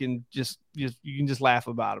can just laugh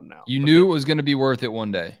about them now. You knew it was going to be worth it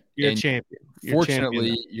one day. You're a champion.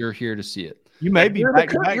 Fortunately, you're here to see it. You may be. You're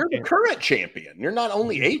the current champion. You're not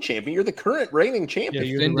only a champion. You're the current reigning champion. Yeah,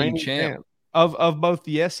 you're the reigning champ of both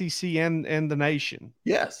the SEC and the nation.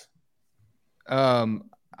 Yes.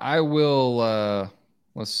 I will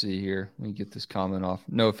let's see here. Let me get this comment off.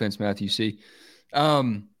 No offense, Matthew C.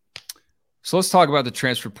 So let's talk about the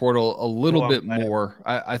transfer portal a little bit more.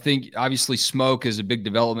 I think obviously smoke is a big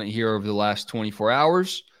development here over the last 24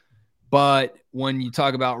 hours. But when you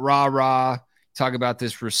talk about talk about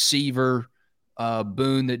this receiver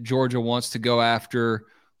boon that Georgia wants to go after,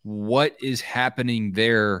 what is happening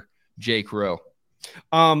there, Jake Rowe?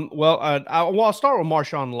 I'll start with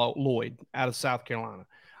Marshawn Lloyd out of South Carolina.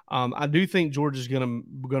 I do think Georgia's gonna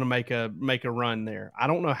make a run there. I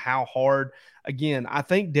don't know how hard. Again, I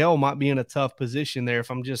think Dell might be in a tough position there.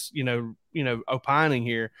 If I'm just opining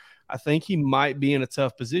here, I think he might be in a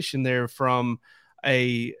tough position there from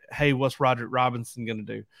hey, what's Roderick Robinson going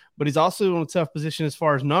to do? But he's also in a tough position as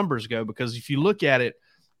far as numbers go, because if you look at it,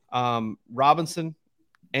 Robinson,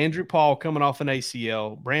 Andrew Paul coming off an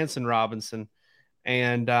ACL, Branson Robinson,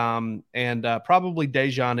 and probably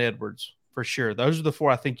Dejon Edwards for sure. Those are the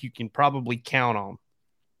four I think you can probably count on.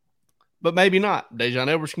 But maybe not. Dejon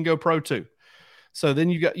Edwards can go pro too. So then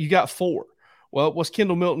you got four. Well, what's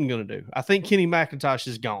Kendall Milton going to do? I think Kenny McIntosh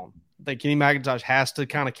is gone. I think Kenny McIntosh has to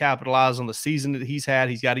kind of capitalize on the season that he's had.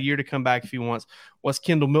 He's got a year to come back if he wants. What's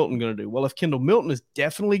Kendall Milton going to do? Well, if Kendall Milton is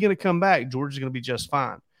definitely going to come back, Georgia's going to be just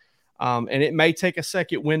fine. And it may take a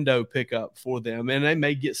second window pickup for them, and they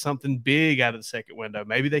may get something big out of the second window.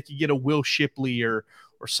 Maybe they could get a Will Shipley or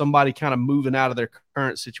somebody kind of moving out of their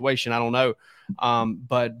current situation. I don't know.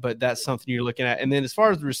 But that's something you're looking at. And then as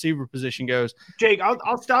far as the receiver position goes, Jake,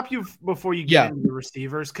 I'll stop you before you get into the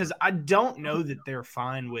receivers, because I don't know that they're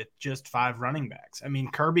fine with just 5 running backs. I mean,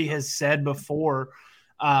 Kirby has said before,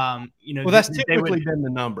 well, that's typically been the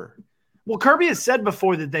number. Well, Kirby has said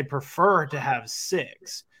before that they prefer to have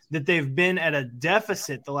 6, that they've been at a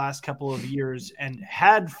deficit the last couple of years and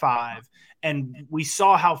had 5. And we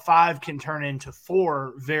saw how 5 can turn into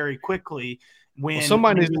 4 very quickly. When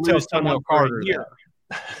somebody needs to tell Toenail Carter.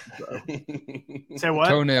 Say what?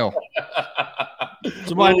 Toenail.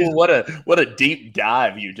 Ooh, what a deep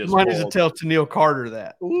dive you just Somebody needs to pulled. tell Tennille Carter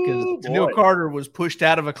that, because Ooh, Tennille boy. Carter was pushed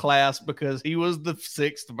out of a class because he was the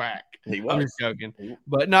sixth back. He I'm was. just joking.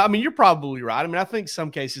 But no, I mean, you're probably right. I mean, I think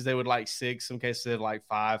some cases they would like 6, some cases they'd like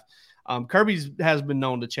 5. Kirby's has been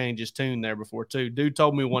known to change his tune there before too. Dude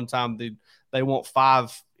told me one time they want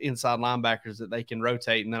 5 inside linebackers that they can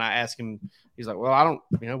rotate, and then I asked him, he's like, "Well,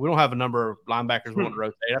 we don't have a number of linebackers we want to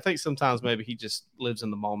rotate." I think sometimes maybe he just lives in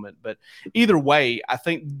the moment, but either way, I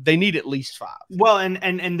think they need at least 5. Well,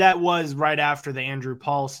 and that was right after the Andrew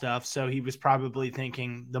Paul stuff, so he was probably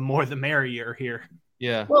thinking the more the merrier here.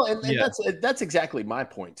 Yeah. Well, and that's exactly my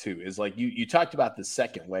point too. Is like you talked about the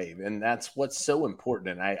second wave, and that's what's so important.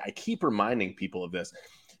 And I keep reminding people of this.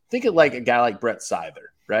 Think of like a guy like Brett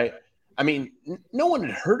Seither, right? I mean, no one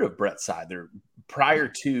had heard of Brett Seither prior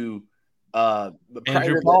to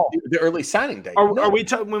the early signing day. Are we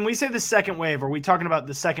when we say the second wave? Are we talking about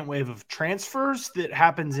the second wave of transfers that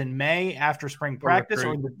happens in May after spring practice,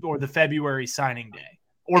 or the February signing day?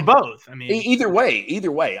 Or both. I mean, either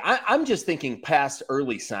way. I'm just thinking past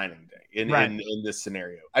early signing day in this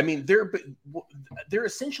scenario. I mean, there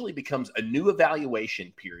essentially becomes a new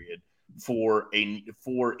evaluation period for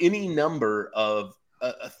any number of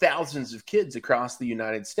thousands of kids across the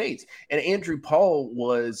United States. And Andrew Paul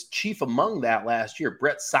was chief among that last year.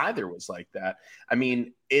 Brett Seither was like that. I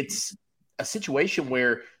mean, it's a situation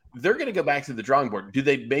where they're going to go back to the drawing board. Do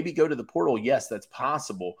they maybe go to the portal? Yes, that's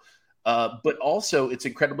possible. But also it's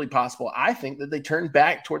incredibly possible, I think, that they turn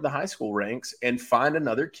back toward the high school ranks and find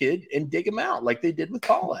another kid and dig him out like they did with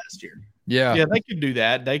Paul last year. Yeah, they could do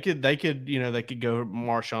that. They could go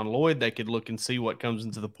Marshawn Lloyd. They could look and see what comes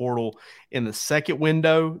into the portal in the second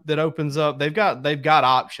window that opens up. They've got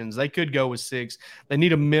options. They could go with 6. They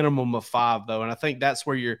need a minimum of 5 though, and I think that's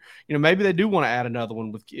where maybe they do want to add another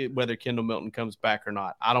one with whether Kendall Milton comes back or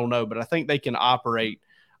not. I don't know, but I think they can operate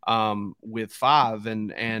with 5,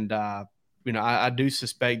 and I do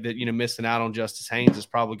suspect that missing out on Justice Haynes is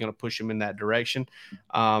probably going to push him in that direction,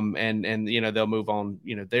 and they'll move on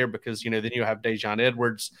there, because then you'll have Dejon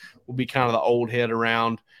Edwards will be kind of the old head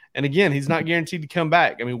around, and again, he's not guaranteed to come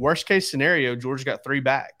back. I mean, worst case scenario, Georgia's got 3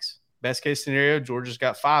 backs. Best case scenario, Georgia's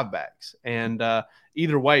got 5 backs, and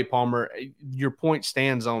either way, Palmer, your point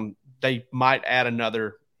stands on they might add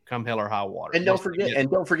another come hell or high water. And don't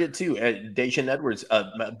forget too, Dejon Edwards,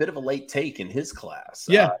 a bit of a late take in his class.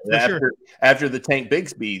 Yeah, after the Tank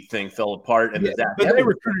Bigsby thing fell apart, and they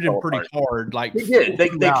recruited him pretty hard. Like they did, they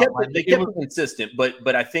kept it consistent.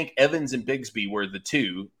 But I think Evans and Bigsby were the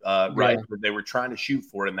two, right? That they were trying to shoot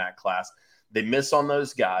for in that class. They missed on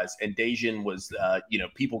those guys, and Dejon was,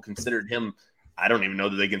 people considered him. I don't even know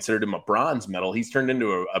that they considered him a bronze medal. He's turned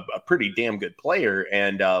into a pretty damn good player,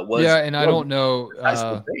 and was. Yeah, and I don't know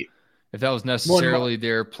if that was necessarily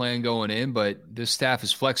their plan going in, but this staff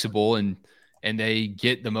is flexible and they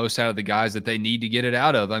get the most out of the guys that they need to get it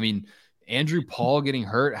out of. I mean, Andrew Paul getting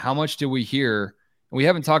hurt, how much did we hear? We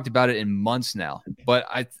haven't talked about it in months now, but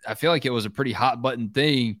I feel like it was a pretty hot button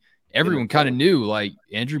thing. Everyone kind of knew, like,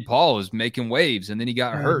 Andrew Paul was making waves, and then he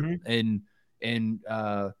got hurt, and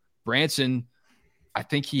Branson. I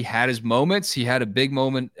think he had his moments. He had a big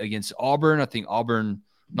moment against Auburn. I think Auburn,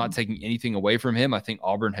 not taking anything away from him, I think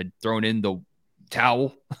Auburn had thrown in the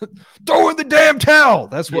towel. Throw in the damn towel.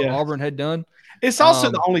 That's what Auburn had done. It's also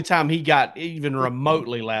the only time he got even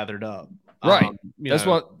remotely lathered up. Right. That's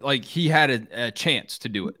what, like, he had a chance to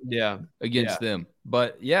do it against them.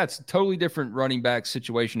 But, it's a totally different running back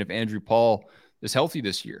situation if Andrew Paul is healthy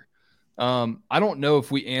this year. I don't know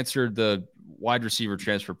if we answered the wide receiver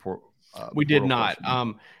transfer portal. We did not.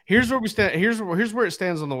 Here's where we stand. Here's where it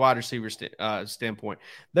stands on the wide receiver standpoint.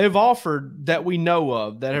 They've offered that we know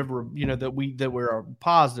of that have that we're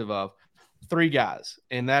positive of 3 guys,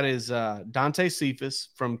 and that is Dante Cephas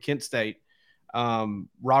from Kent State,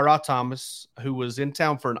 Ra Thomas, who was in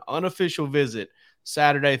town for an unofficial visit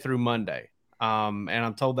Saturday through Monday, and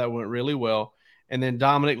I'm told that went really well, and then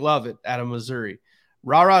Dominic Lovett out of Missouri.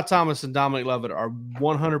 Ra Thomas and Dominic Lovett are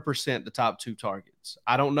 100% the top 2 targets.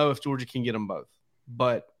 I don't know if Georgia can get them both,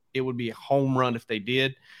 but it would be a home run if they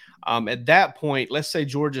did. At that point, let's say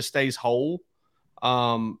Georgia stays whole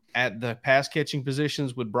at the pass catching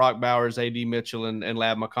positions with Brock Bowers, A.D. Mitchell, and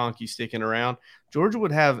Lab McConkey sticking around. Georgia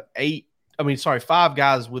would have 5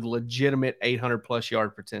 guys with legitimate 800-plus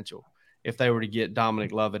yard potential if they were to get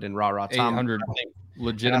Dominic Lovett and Ra Thomas.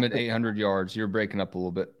 Legitimate 800 yards. You're breaking up a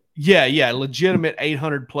little bit. Yeah, legitimate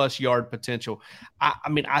 800-plus yard potential.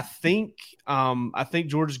 I think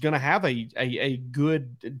Georgia's going to have a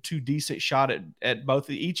good to decent shot at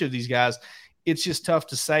each of these guys. It's just tough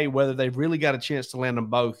to say whether they've really got a chance to land them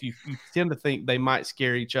both. You tend to think they might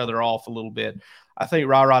scare each other off a little bit. I think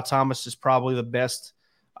Ra Thomas is probably the best,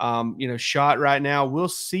 shot right now. We'll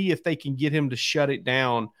see if they can get him to shut it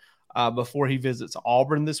down before he visits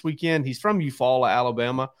Auburn this weekend. He's from Eufaula,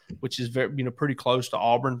 Alabama, which is very, pretty close to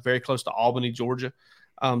Auburn, very close to Albany, Georgia.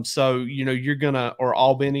 So, you're going to, or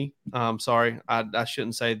Albany, sorry, I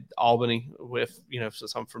shouldn't say Albany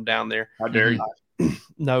since I'm from down there. How dare you?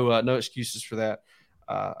 No excuses for that.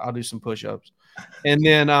 I'll do some push-ups. And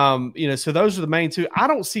then, so those are the main two. I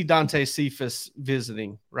don't see Dante Cephas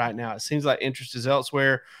visiting right now. It seems like interest is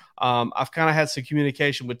elsewhere. I've kind of had some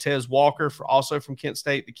communication with Tez Walker, also from Kent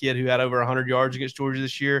State, the kid who had over 100 yards against Georgia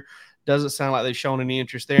this year. Doesn't sound like they've shown any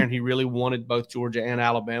interest there, and he really wanted both Georgia and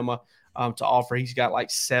Alabama to offer. He's got like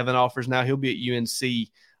 7 offers now. He'll be at UNC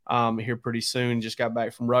here pretty soon. Just got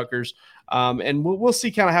back from Rutgers. And we'll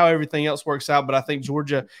see kind of how everything else works out. But I think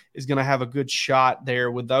Georgia is going to have a good shot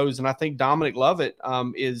there with those. And I think Dominic Lovett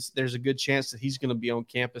there's a good chance that he's going to be on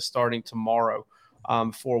campus starting tomorrow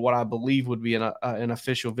for what I believe would be an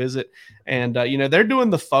official visit. And, they're doing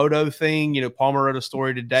the photo thing. Palmer wrote a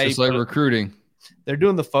story today. It's like recruiting. They're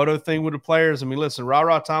doing the photo thing with the players. I mean, listen,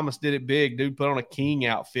 Ra Thomas did it big. Dude put on a King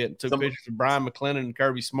outfit and took pictures of Brian McClendon and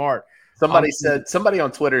Kirby Smart. Somebody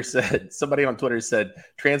on Twitter said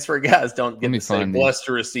transfer guys don't get the same blessed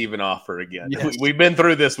to receive an offer again. Yes. We've been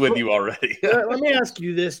through this with you already. Let me ask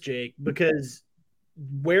you this, Jake, because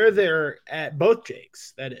where they're at, both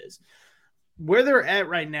Jakes, that is, where they're at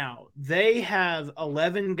right now, they have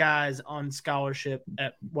 11 guys on scholarship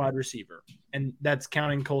at wide receiver, and that's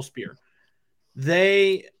counting Cole Spear.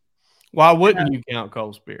 Why wouldn't you count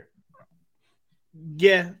Cole Spear?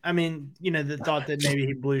 Yeah, I mean, the thought that maybe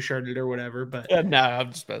he blue shirted or whatever, but no,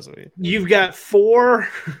 I'm just messing with you. You've got four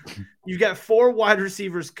wide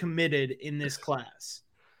receivers committed in this class.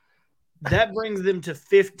 That brings them to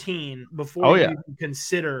 15 before you can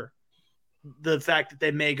consider the fact that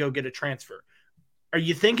they may go get a transfer. Are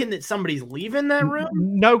you thinking that somebody's leaving that room?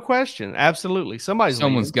 No question. Absolutely.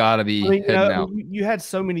 Someone's got to be heading out. You had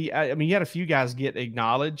so many. You had a few guys get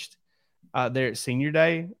acknowledged there at senior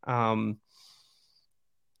day.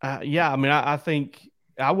 I think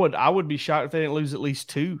I would be shocked if they didn't lose at least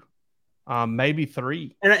 2, maybe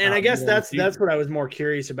 3. And I guess that's what I was more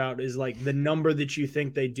curious about is like the number that you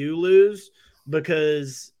think they do lose,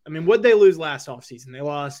 because what'd they lose last offseason? They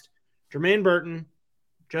lost Jermaine Burton,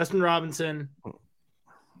 Justin Robinson,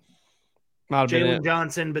 Jalen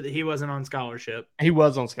Johnson, but he wasn't on scholarship. He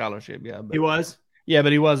was on scholarship, yeah. He was? Yeah,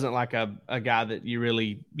 but he wasn't like a guy that you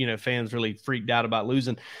really, fans really freaked out about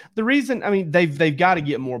losing. The reason, they've got to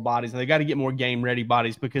get more bodies, and they've got to get more game-ready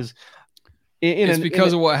bodies because it's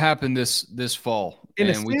because of what happened this fall.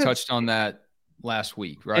 And we touched on that last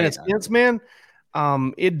week, right? In a sense, man,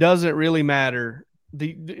 it doesn't really matter.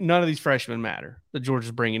 None of these freshmen matter that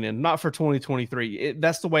Georgia's bringing in, not for 2023.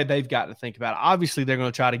 That's the way they've got to think about it. Obviously, they're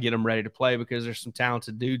going to try to get them ready to play because there's some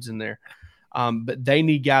talented dudes in there. But they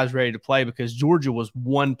need guys ready to play because Georgia was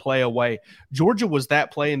one play away. Georgia was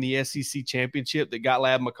that play in the SEC championship that got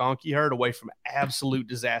Lab McConkey hurt away from absolute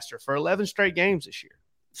disaster for 11 straight games this year.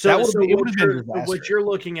 So what you're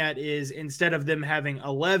looking at is instead of them having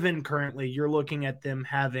 11 currently, you're looking at them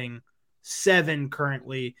having 7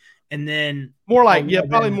 currently. And then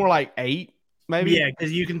probably more like 8, maybe. Yeah,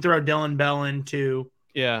 because you can throw Dylan Bell into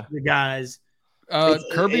the guys.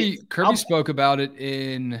 Kirby spoke about it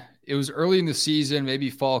it was early in the season, maybe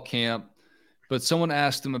fall camp, but someone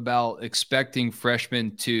asked him about expecting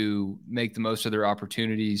freshmen to make the most of their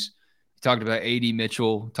opportunities. He talked about A.D.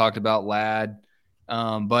 Mitchell, talked about Ladd.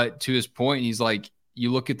 But to his point, he's like,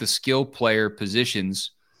 you look at the skill player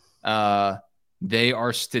positions, they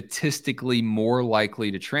are statistically more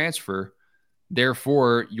likely to transfer.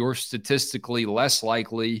 Therefore, you're statistically less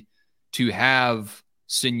likely to have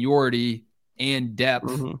seniority and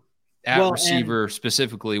depth at receiver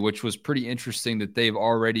specifically, which was pretty interesting that they've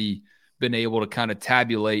already been able to kind of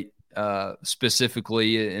tabulate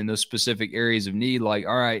specifically in those specific areas of need. Like,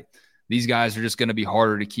 all right, these guys are just going to be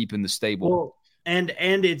harder to keep in the stable. Well, and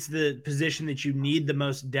it's the position that you need the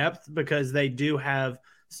most depth because they do have,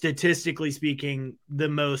 statistically speaking, the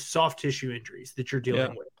most soft tissue injuries that you're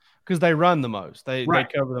dealing with. Because they run the most. They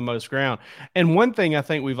cover the most ground. And one thing I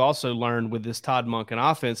think we've also learned with this Todd Monken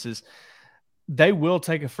offense is they will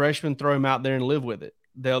take a freshman, throw him out there, and live with it.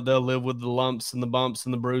 They'll live with the lumps and the bumps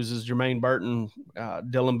and the bruises. Jermaine Burton,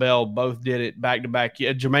 Dylan Bell both did it back to back.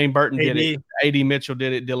 Yeah, Jermaine Burton did it. A.D. Mitchell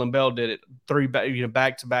did it. Dylan Bell did it. 3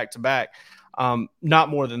 back to back to back. Not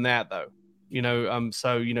more than that though.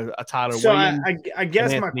 A Tyler Williams. I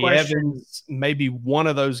guess my question Evans, maybe one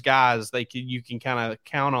of those guys you can kind of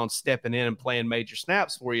count on stepping in and playing major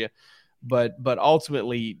snaps for you. but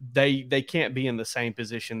ultimately they can't be in the same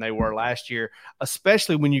position they were last year,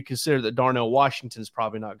 especially when you consider that Darnell Washington's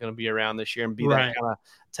probably not going to be around this year and be that kind of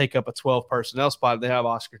take up a 12 personnel spot. They have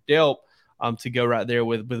Oscar Delp to go right there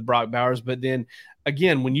with Brock Bowers. But then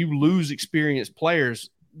again, when you lose experienced players,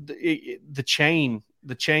 the chain,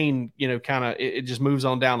 kind of it just moves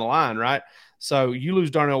on down the line, right? So you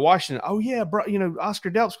lose Darnell Washington. Oh yeah, bro,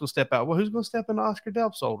 Oscar Delp's going to step out. Well, who's going to step into Oscar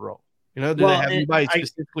Delp's old role? Do they have anybody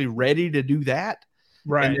specifically ready to do that?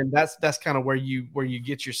 Right. And then that's kind of where you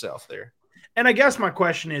get yourself there. And I guess my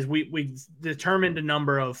question is, we determined a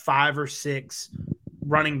number of 5 or 6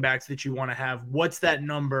 running backs that you want to have. What's that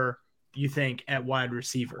number you think at wide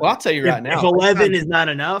receiver? Well, I'll tell you right now, if 11 is not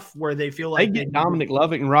enough, where they feel like they get Dominic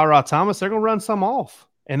Lovett and Ra Thomas, they're going to run some off,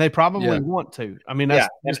 and they probably want to. I mean,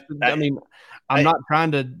 I'm not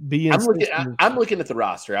trying to be. I'm looking at the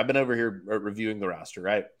roster. I've been over here reviewing the roster,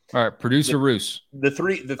 right? All right, producer Roos. The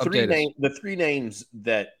three names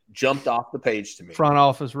that jumped off the page to me. Front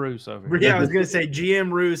office Roos over here. Yeah, I was going to say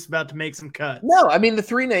GM Roos about to make some cuts. No, I mean the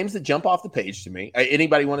 3 names that jump off the page to me.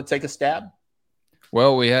 Anybody want to take a stab?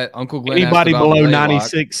 Well, we had Uncle Glenn. Anybody below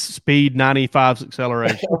 96 speed, 95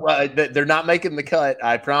 acceleration. Well, they're not making the cut.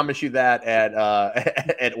 I promise you that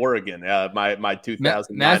at Oregon, my 2009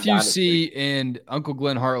 Matthew dynasty. C. and Uncle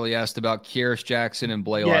Glenn Hartley asked about Kyrus Jackson and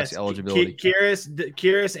Blaylock's eligibility.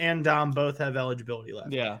 Kyrus and Dom both have eligibility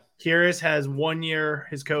left. Yeah. Kyrus has 1 year,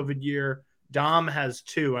 his COVID year. Dom has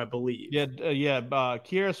 2, I believe.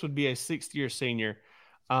 Kyrus would be a 6th-year senior.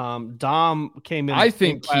 Dom came in. I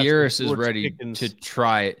think Kyrus is ready to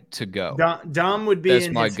try it to go. Dom would be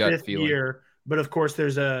in his 5th feeling. year, but of course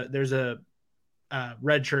there's a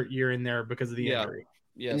redshirt year in there because of the injury.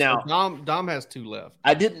 Yeah. Now so Dom has 2 left.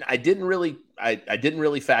 I didn't really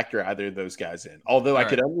factor either of those guys in. Although I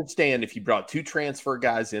could understand if you brought 2 transfer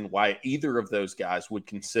guys in, why either of those guys would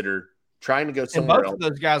consider trying to go somewhere and both else. of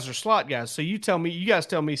those guys are slot guys. So you guys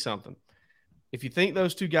tell me something. If you think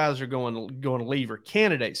those 2 guys are going to leave or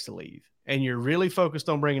candidates to leave, and you're really focused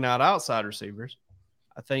on bringing out outside receivers,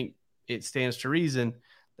 I think it stands to reason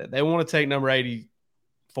that they want to take number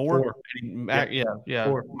 84.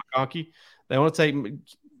 McConkey. They want to take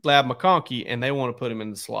Lab McConkey, and they want to put him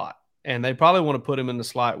in the slot. And they probably want to put him in the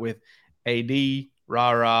slot with AD,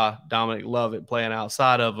 Dominic Lovett playing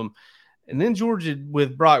outside of them. And then Georgia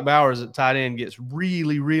with Brock Bowers at tight end gets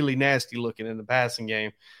really, really nasty looking in the passing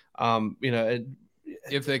game.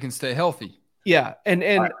 If they can stay healthy. Yeah. And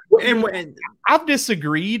I've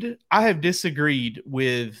disagreed. I have disagreed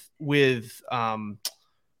with Aaron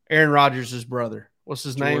Rodgers' brother. What's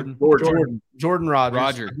his name? Jordan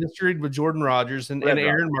Rodgers. I disagreed with Jordan Rodgers and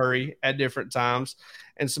Aaron Murray at different times,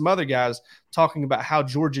 and some other guys talking about how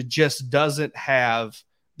Georgia just doesn't have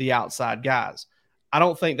the outside guys. I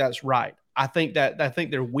don't think that's right. I think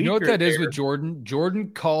they're weaker. You know what that is with Jordan?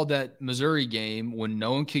 Jordan called that Missouri game when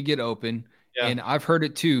no one could get open. Yeah. And I've heard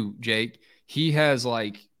it too, Jake. He has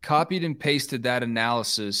copied and pasted that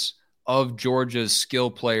analysis of Georgia's skill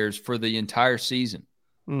players for the entire season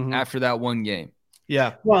after that one game.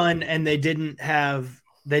 Yeah. Well, and they didn't have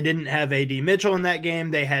AD Mitchell in that game.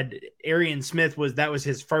 They had Arian Smith that was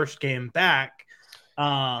his first game back.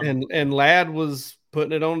 And Ladd was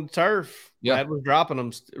putting it on the turf. Yeah. Ladd was dropping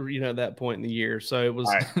them, at that point in the year. So it was,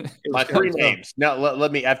 right. My 3 names. Now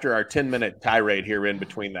let me, after our 10-minute tirade here in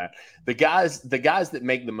between that, the guys that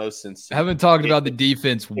make the most sense. I haven't talked about the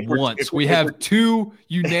defense once. We have 2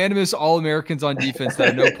 unanimous All-Americans on defense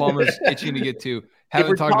that I know Palmer's itching to get to.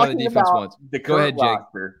 Haven't talked about the defense once. Go ahead, Jake.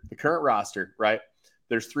 The current roster, right?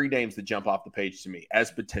 There's 3 names that jump off the page to me as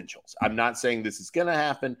potentials. I'm not saying this is going to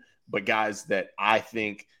happen, but guys that I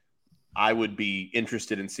think I would be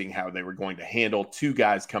interested in seeing how they were going to handle 2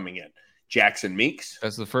 guys coming in. Jackson Meeks.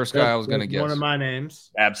 That's the first guy I was going to guess. One of my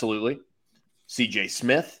names. Absolutely. CJ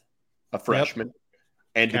Smith, a freshman,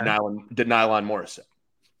 and Denylon Morrison.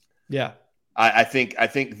 Yeah. I think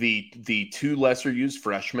the 2 lesser used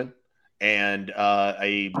freshmen and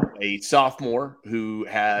a sophomore who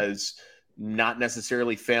has not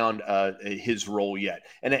necessarily found his role yet.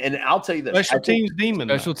 And I'll tell you this.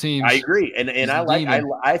 Special teams. I agree. And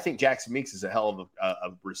I think Jackson Meeks is a hell of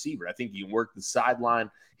a receiver. I think you can work the sideline.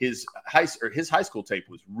 His high school tape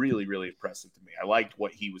was really, really impressive to me. I liked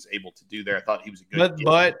what he was able to do there. I thought he was a good kid.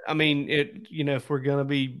 But I mean, if we're going to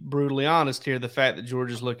be brutally honest here, the fact that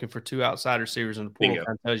Georgia's looking for 2 outside receivers in the pool kind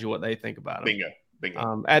of tells you what they think about him.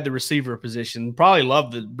 Bingo. At the receiver position, probably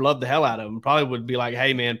love the hell out of him. Probably would be like,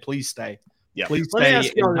 hey man, please stay. Yeah. Please stay.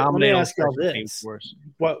 Let me ask y'all this.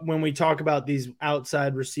 When we talk about these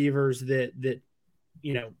outside receivers that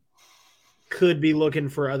could be looking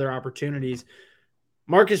for other opportunities,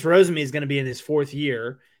 Marcus Rosemy is going to be in his 4th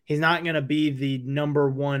year. He's not going to be the number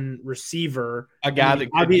one receiver. A guy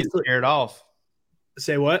that could get scared off.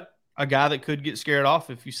 Say what? A guy that could get scared off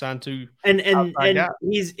if you sign to and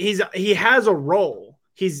he has a role.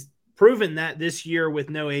 He's proven that this year with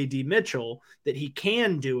no AD Mitchell that he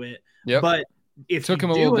can do it. Yep. But if took him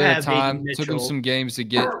a little bit of time, took him some games to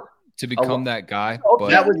become that guy. But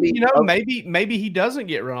that would be, maybe he doesn't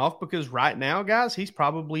get run off because right now, guys, he's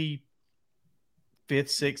probably 5th,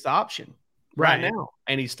 6th option right now,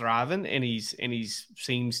 and he's thriving, and he's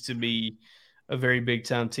seems to be a very big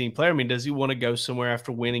time team player. I mean, does he want to go somewhere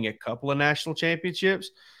after winning a couple of national championships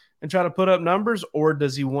and try to put up numbers, or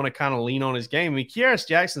does he want to kind of lean on his game? I mean, Kearis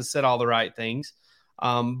Jackson said all the right things.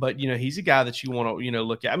 But he's a guy that you want to,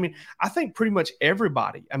 look at. I mean, I think pretty much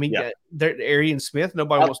everybody. I mean, Arian Smith,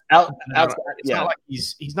 nobody wants. It's not like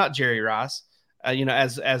he's not Jerry Rice.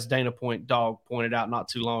 As Dana Dawg pointed out not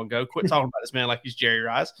too long ago. Quit talking about this man like he's Jerry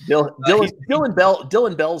Rice.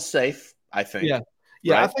 Dylan Bell's safe, I think.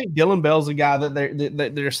 Yeah, right? I think Dylan Bell's a guy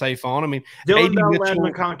that they're safe on. I mean, Dylan Bell and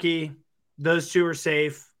McConkey, those two are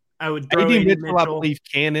safe. I would throw AD Mitchell, I believe,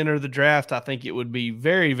 can enter the draft. I think it would be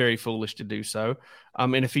very, very foolish to do so.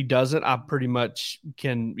 And if he doesn't, I pretty much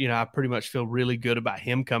feel really good about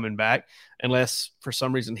him coming back, unless for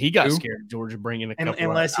some reason he got scared of Georgia bringing a couple.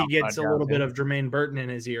 Unless he gets a little bit of Jermaine Burton in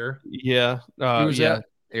his ear. Yeah. Who was that?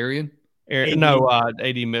 Arian? No,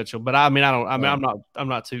 AD Mitchell. But I mean, I'm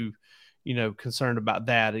not too concerned about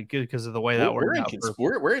that because of the way that works.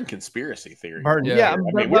 We're in conspiracy theory. Yeah,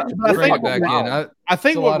 I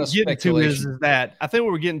think what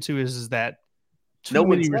we're getting to is that too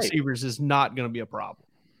many receivers is not going to be a problem.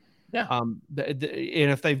 Yeah. And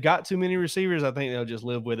if they've got too many receivers, I think they'll just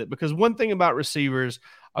live with it. Because one thing about receivers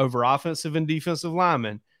over offensive and defensive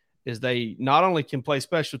linemen is they not only can play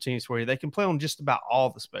special teams for you, they can play on just about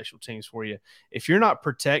all the special teams for you. If you're not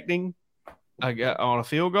protecting on a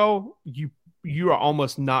field goal, you are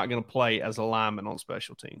almost not going to play as a lineman on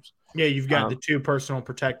special teams. Yeah, you've got the two personal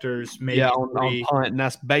protectors, maybe on punt, and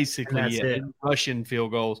that's basically it. Rushing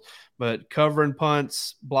field goals, but covering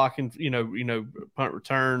punts, blocking, punt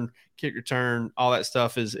return, kick return, all that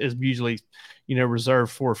stuff is usually,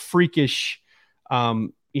 reserved for freakish,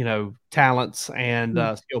 talents and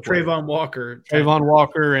skill players. Trayvon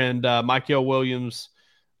Walker and Michael Williams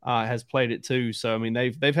has played it too. So I mean,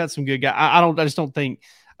 they've had some good guys. I don't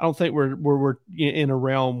think we're in a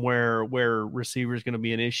realm where receiver is going to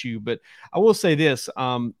be an issue. But I will say this: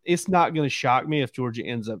 it's not going to shock me if Georgia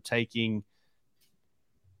ends up taking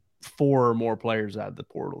 4 or more players out of the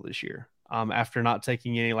portal this year. After not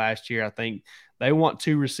taking any last year, I think they want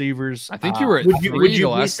 2 receivers. I think you were at 3 the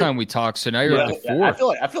last time we talked, so now you're at the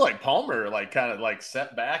 4. I feel like Palmer kind of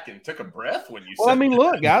sat back and took a breath when you said. Well, I mean,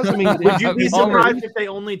 look, guys. I mean, would you be surprised if they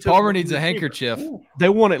only took? Palmer needs a handkerchief. They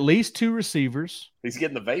want at least 2 receivers. He's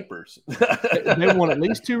getting the vapors. They want at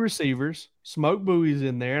least 2 receivers. Smoke Bowie's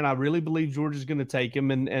in there, and I really believe Georgia's going to take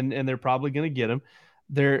him, and they're probably going to get him.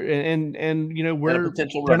 They're they're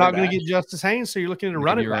not going to get Justice Haynes, so you're looking at a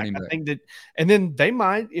running back. I think that, and then they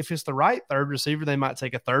might, if it's the right third receiver, they might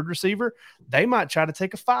take a third receiver. They might try to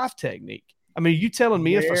take a 5 technique. I mean, you telling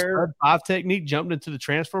me if a stud 5 technique jumped into the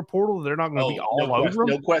transfer portal, they're not going to be all over them?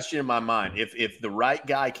 No question in my mind. If the right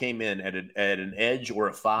guy came in at an edge or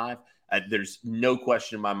a 5, there's no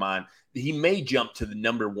question in my mind. He may jump to the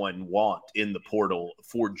number 1 want in the portal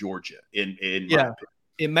for Georgia.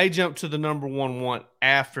 It may jump to the number 1 want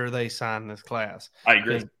after they sign this class. I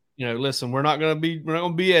agree. Listen, we're not going to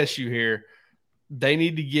BS you here. They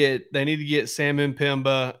need to get Sam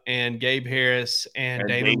Mpemba and Gabe Harris and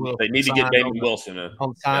Damon Wilson. They need to get Damon Wilson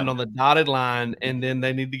signed on the dotted line, and then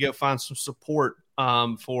they need to go find some support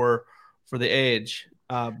for the edge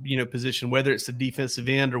position, whether it's the defensive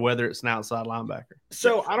end or whether it's an outside linebacker.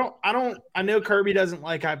 So I know Kirby doesn't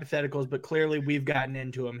like hypotheticals, but clearly we've gotten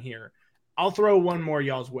into them here. I'll throw one more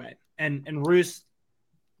y'all's way. And Roos,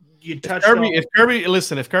 you touched on if Kirby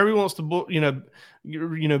wants to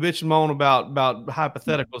bitch and moan about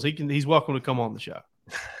hypotheticals, he's welcome to come on the show.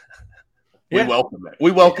 We welcome it.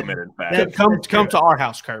 We welcome it. In fact, come to our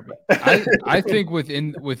house, Kirby. I think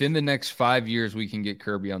within the next 5 years we can get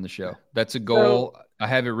Kirby on the show. That's a goal. I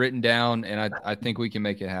have it written down, and I think we can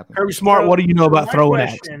make it happen. Kirby Smart, what do you know about throwing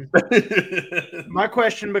at? My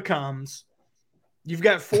question becomes: you've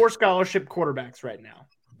got 4 scholarship quarterbacks right now.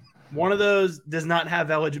 One of those does not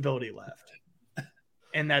have eligibility left,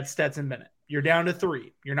 and that's Stetson Bennett. You're down to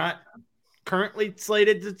 3. You're not currently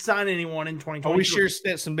slated to sign anyone in 2020. Are we sure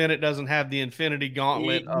Stetson Bennett doesn't have the infinity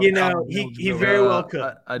gauntlet? He very well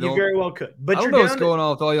could. He very well could. But I don't know what's going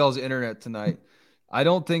on with all y'all's internet tonight. I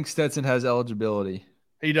don't think Stetson has eligibility.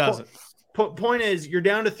 He doesn't. Point is, you're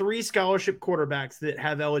down to 3 scholarship quarterbacks that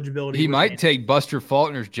have eligibility. He might take Buster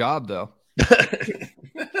Faulkner's job, though.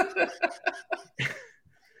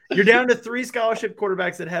 You're down to 3 scholarship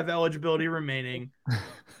quarterbacks that have eligibility remaining.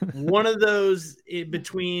 One of those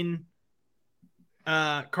between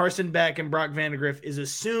Carson Beck and Brock Vandegrift is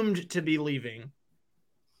assumed to be leaving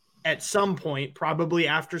at some point, probably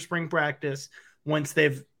after spring practice, once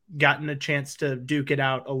they've gotten a chance to duke it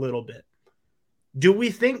out a little bit. Do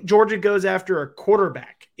we think Georgia goes after a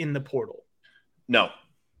quarterback in the portal? No,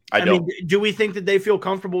 I don't. mean, do we think that they feel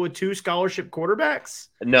comfortable with 2 scholarship quarterbacks?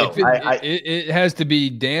 No, it has to be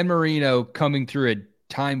Dan Marino coming through a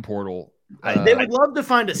time portal. They would love to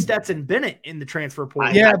find a Stetson Bennett in the transfer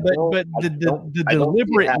portal. Yeah, but the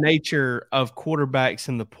deliberate nature of quarterbacks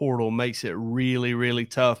in the portal makes it really, really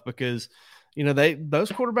tough because –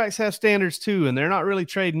 those quarterbacks have standards too, and they're not really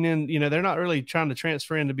trading in. They're not really trying to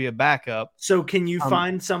transfer in to be a backup. So, can you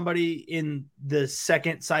find somebody in the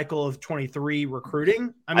second cycle of 23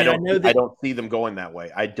 recruiting? I mean, I don't see them going that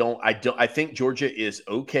way. I think Georgia is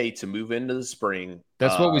okay to move into the spring.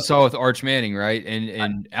 That's what we saw with Arch Manning, right?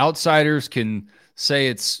 And outsiders can say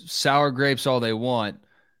it's sour grapes all they want,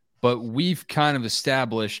 but we've kind of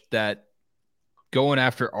established that going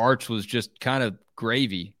after Arch was just kind of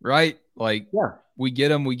gravy, right? Like, we get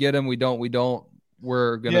them, we don't.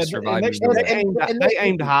 We're gonna survive. They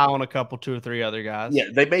aimed high on a couple, 2 or 3 other guys. Yeah,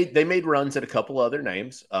 they made runs at a couple other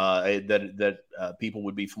names that people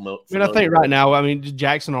would be familiar. I think right now,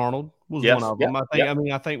 Jackson Arnold was one of them.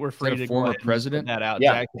 I think we're free to former go president. That out.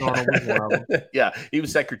 Yeah. Jackson Arnold was one of them. Yeah, he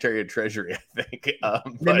was Secretary of Treasury, I think.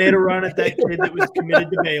 They made a run at that kid that was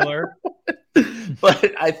committed to Baylor.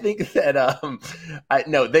 But I think that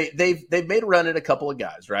they've made a run at a couple of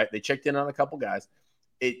guys, right? They checked in on a couple guys.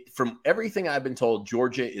 From everything I've been told,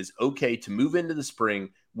 Georgia is okay to move into the spring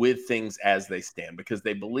with things as they stand because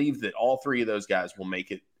they believe that all 3 of those guys will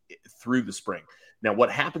make it through the spring. Now,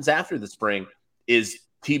 what happens after the spring is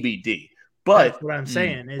TBD. But that's what I'm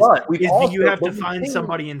saying is you have to find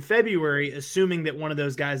somebody in February, assuming that one of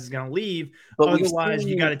those guys is going to leave. Otherwise,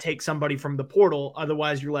 you got to take somebody from the portal.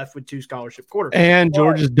 Otherwise, you're left with 2 scholarship quarterbacks. And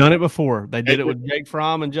Georgia's done it before. They did it with Jake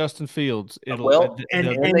Fromm and Justin Fields.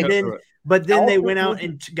 But then they went out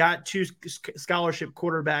and got 2 scholarship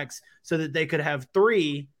quarterbacks so that they could have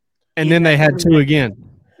 3. And then they had 2 again.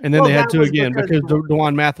 And then they had 2 again because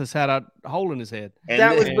Dwan Mathis had a hole in his head.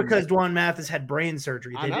 That was because Dwan Mathis had brain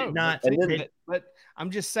surgery. They did not. But I'm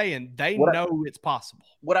just saying they know it's possible.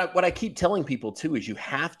 What I keep telling people too is you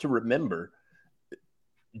have to remember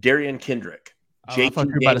Darian Kendrick. I thought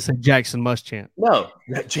you were about to say Jackson Muschamp. No,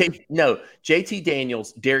 JT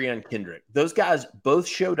Daniels, Darian Kendrick. Those guys both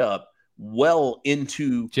showed up well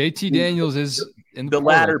into JT Daniels is in the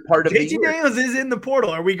latter part of the year. JT Daniels is in the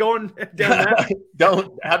portal. Are we going down that?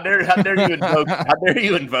 Don't how dare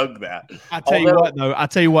you invoke that? I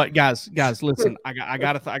tell you what, guys, listen. I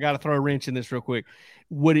gotta throw a wrench in this real quick.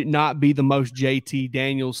 Would it not be the most JT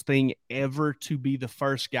Daniels thing ever to be the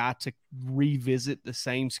first guy to revisit the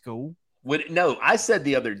same school? I said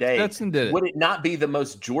the other day, would it not be the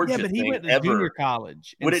most Georgia thing ever? He went to junior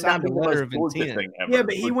college. Would it not be the most Georgia thing ever? Yeah,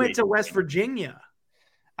 but he went to West Virginia.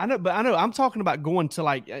 I know. I'm talking about going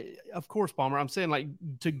to of course, Palmer. I'm saying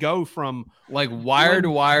to go from wire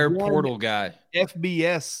to wire portal guy,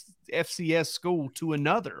 FCS school to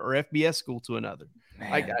another or FBS school to another.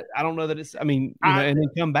 Man. I don't know that it's. And then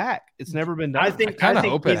come back. It's never been done. I think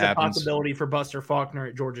he's a possibility for Buster Faulkner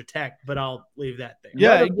at Georgia Tech, but I'll leave that there.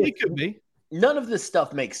 Yeah, it could be. None of this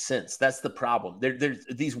stuff makes sense. That's the problem. There's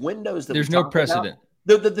these windows that there's no precedent.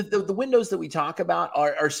 The windows that we talk about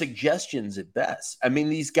are suggestions at best.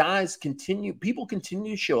 These guys people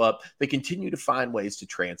continue to show up. They continue to find ways to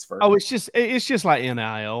transfer. Oh, it's just like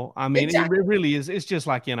NIL. Exactly. It really is. It's just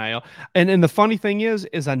like NIL. And the funny thing is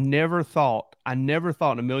I never thought in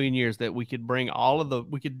a million years that we could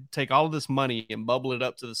take all of this money and bubble it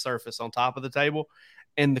up to the surface on top of the table,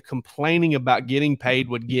 and the complaining about getting paid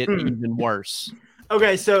would get even worse.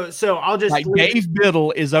 Okay, so I'll just Dave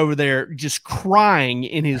Biddle is over there just crying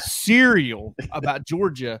in his cereal about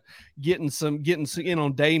Georgia getting some in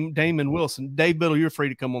on Damon Wilson. Dave Biddle, you're free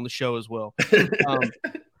to come on the show as well.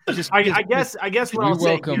 I guess what I'll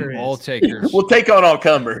say here is all takers. We'll take on all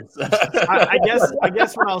comers. I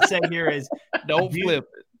guess what I'll say here is don't flip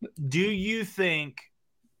it. Do you think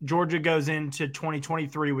Georgia goes into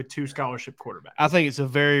 2023 with 2 scholarship quarterbacks? I think it's a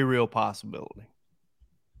very real possibility.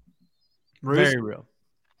 Very real.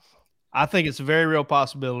 I think it's a very real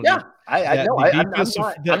possibility. Yeah, I know.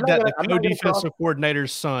 The co-defensive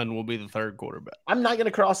coordinator's son will be the third quarterback. I'm not going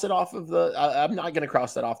to cross it off of the. I'm not going to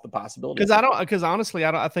cross that off the possibility. Because honestly,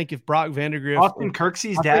 I think if Brock Vandegrift, Austin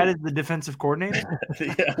Kirksey's dad is the defensive coordinator.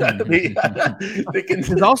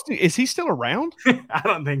 Is he still around? I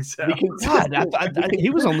don't think so. God, he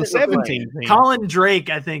was on the 17 team. Colin Drake,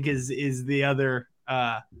 I think, is the other.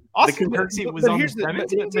 Austin Kirksey was on the 17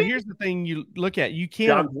 team. But here's the thing: you look at you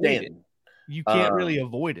can't avoid it. You can't really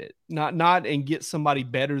avoid it. Not and get somebody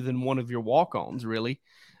better than one of your walk-ons, really,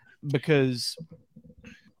 because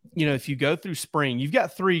if you go through spring, you've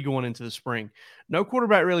got 3 going into the spring. No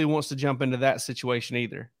quarterback really wants to jump into that situation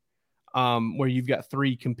either, where you've got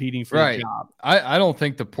 3 competing for the job. I don't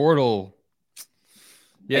think the portal.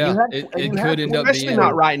 Yeah, it could end up being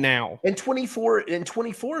not right now. And 24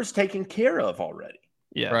 is taken care of already.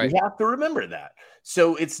 Yeah, right. We have to remember that.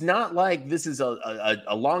 So it's not like this is a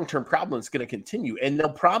long-term problem that's going to continue. And they'll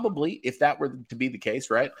probably, if that were to be the case,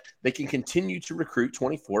 right, they can continue to recruit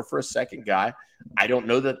 24 for a second guy. I don't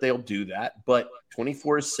know that they'll do that, but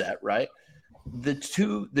 24 is set, right? The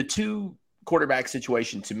two quarterback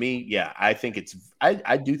situation, to me, yeah, I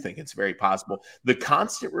do think it's very possible. The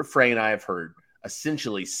constant refrain I have heard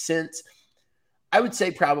essentially since, I would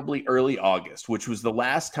say probably early August, which was the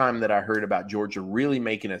last time that I heard about Georgia really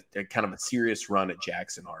making a kind of a serious run at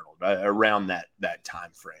Jackson Arnold around that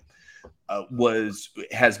time frame,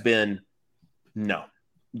 has been no,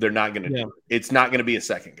 they're not going to do it. It's not going to be a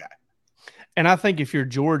second guy. And I think if you're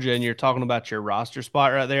Georgia and you're talking about your roster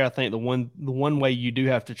spot right there, I think the one way you do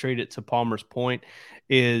have to treat it, to Palmer's point,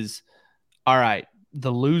 is all right,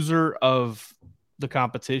 the loser of the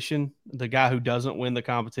competition, the guy who doesn't win the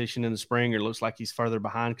competition in the spring or looks like he's further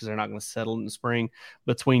behind because they're not going to settle in the spring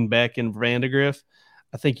between Beck and Vandegrift,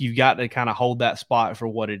 I think you've got to kind of hold that spot for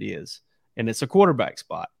what it is. And it's a quarterback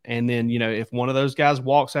spot. And then, if one of those guys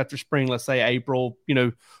walks after spring, let's say April,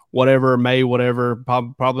 whatever, May, whatever,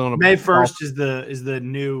 probably on a May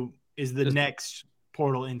 1st is the next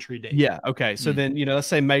portal entry date. Yeah. Okay. So then, let's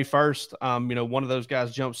say May 1st, one of those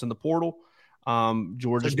guys jumps in the portal.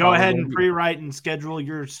 Georgia, so go ahead and pre-write and schedule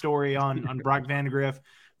your story on Brock Vandegrift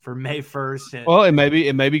for May 1st. Well, it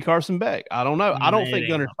may be Carson Beck. I don't know. I don't think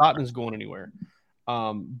Gunnar Stockton's going anywhere.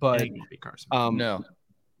 But it won't be Carson. No.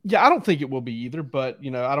 Yeah, I don't think it will be either. But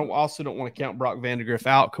I don't want to count Brock Vandegrift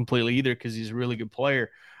out completely either because he's a really good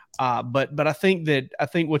player. But I think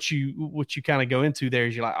what you kind of go into there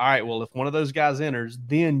is you're like, all right, well, if one of those guys enters,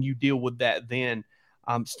 then you deal with that. Then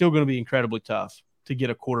still going to be incredibly tough to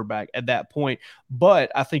get a quarterback at that point.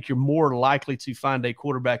 But I think you're more likely to find a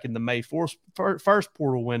quarterback in the May 1st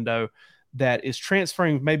portal window that is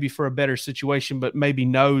transferring maybe for a better situation, but maybe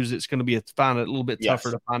knows it's going to find it a little bit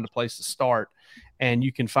tougher to find a place to start. And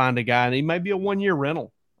you can find a guy, and he may be a 1-year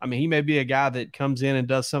rental. I mean, he may be a guy that comes in and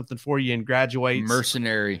does something for you and graduates.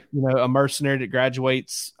 Mercenary. A mercenary that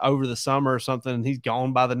graduates over the summer or something, and he's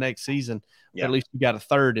gone by the next season. Yeah. At least you got a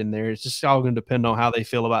third in there. It's just all going to depend on how they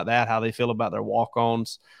feel about that, how they feel about their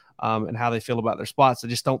walk-ons, and how they feel about their spots. I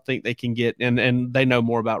just don't think they can get – and they know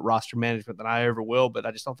more about roster management than I ever will, but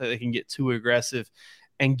I just don't think they can get too aggressive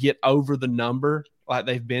and get over the number like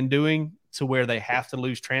they've been doing to where they have to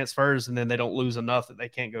lose transfers and then they don't lose enough that they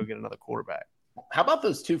can't go get another quarterback. How about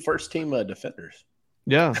those 2 first-team defenders?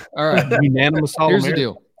 Yeah. All right. Unanimous Here's the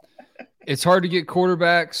deal. It's hard to get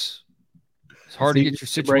quarterbacks. It's hard to get your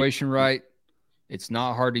situation right. It's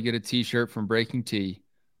not hard to get a T-shirt from Breaking Tea.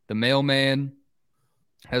 The mailman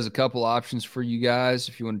has a couple options for you guys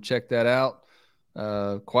if you want to check that out.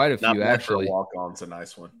 Quite a few, actually. Walk-on's a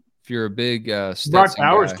nice one. If you're a big Brock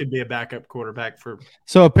Bowers could be a backup quarterback for.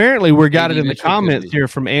 So apparently we got it in the comments here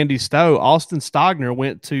from Andy Stowe. Austin Stogner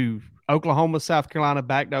went to Oklahoma, South Carolina,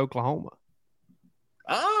 back to Oklahoma.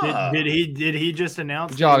 Did he just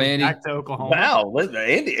announce? Good job, Andy. Back to Oklahoma. Wow, listen,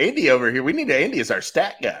 Andy over here. We need Andy as our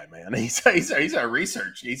stat guy, man. He's our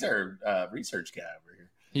research. He's our research guy over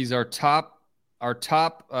here. He's our top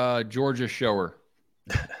Georgia shower.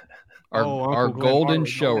 Our golden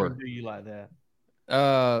shower. Do you like that?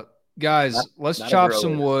 Guys, let's chop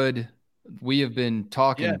some wood. We have been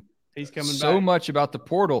talking he's coming so back. much about the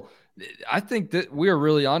portal. I think that we are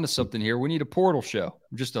really onto something here. We need a portal show,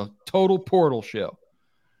 just a total portal show.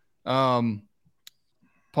 Palmer,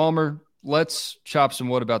 let's chop some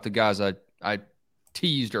wood about the guys I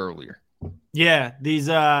teased earlier. Yeah, these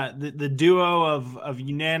the duo of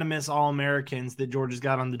unanimous All-Americans that Georgia's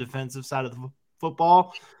got on the defensive side of the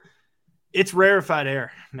football. It's rarefied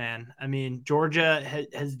air, man. I mean, Georgia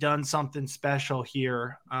has done something special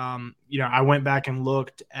here. I went back and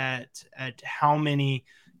looked at how many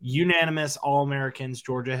unanimous All-Americans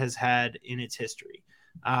Georgia has had in its history.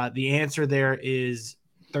 The answer there is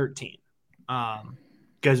 13.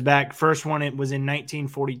 Goes back. First one, it was in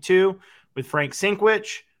 1942 with Frank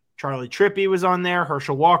Sinkwich. Charlie Trippi was on there.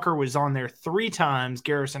 Herschel Walker was on there 3 times.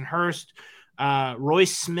 Garrison Hurst,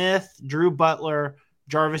 Royce Smith, Drew Butler,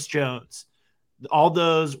 Jarvis Jones. All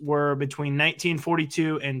those were between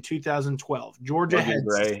 1942 and 2012.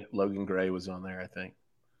 Logan Gray was on there, I think.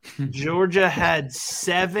 Georgia had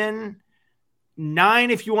 7,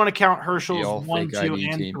 9 if you want to count Herschel's 1, 2,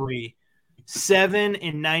 and 3. 7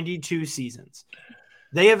 in 92 seasons.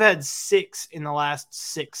 They have had 6 in the last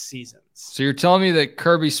 6 seasons. So you're telling me that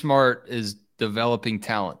Kirby Smart is developing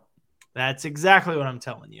talent? That's exactly what I'm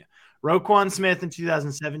telling you. Roquan Smith in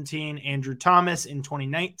 2017, Andrew Thomas in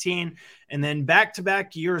 2019, and then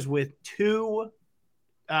back-to-back years with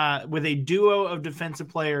a duo of defensive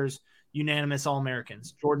players, unanimous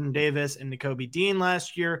All-Americans, Jordan Davis and Nakobe Dean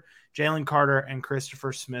last year, Jalen Carter and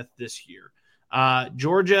Christopher Smith this year.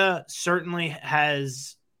 Georgia certainly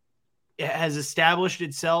has established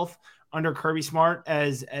itself under Kirby Smart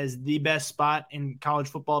as the best spot in college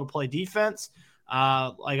football to play defense.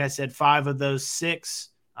 Like I said, 5 of those 6.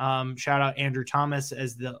 Shout out Andrew Thomas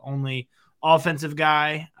as the only offensive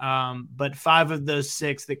guy. But 5 of those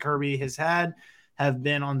 6 that Kirby has had have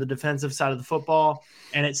been on the defensive side of the football.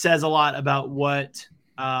 And it says a lot about what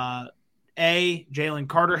Jalen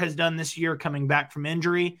Carter has done this year coming back from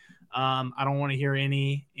injury. I don't want to hear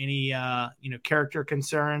any character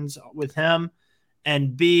concerns with him.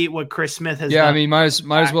 And B, what Chris Smith has done. Yeah, I mean, might as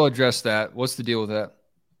well address that. What's the deal with that?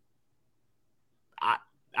 I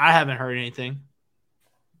haven't heard anything.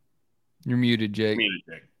 You're muted, Jake.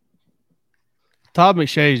 Todd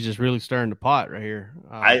McShay is just really stirring the pot right here.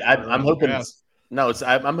 I'm hoping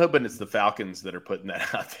I'm hoping it's the Falcons that are putting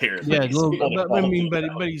that out there. Yeah,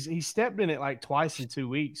 but he stepped in it like twice in 2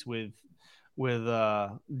 weeks with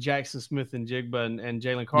Jackson Smith and Jigba and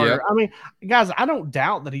Jalen Carter. Yeah. I mean, guys, I don't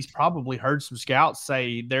doubt that he's probably heard some scouts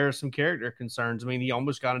say there are some character concerns. I mean, he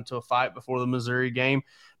almost got into a fight before the Missouri game.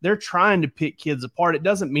 They're trying to pick kids apart. It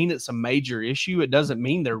doesn't mean it's a major issue. It doesn't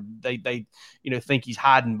mean they think he's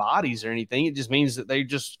hiding bodies or anything. It just means that they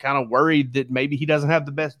just kind of worried that maybe he doesn't have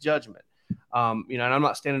the best judgment. And I'm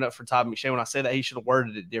not standing up for Todd McShay when I say that. He should have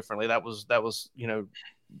worded it differently. That was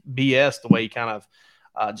BS the way he kind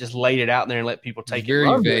of just laid it out there and let people take it.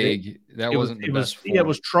 Very vague. That wasn't the best form. It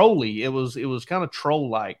was trolly. It was kind of troll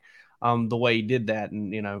like the way he did that,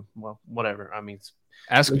 and whatever. I mean,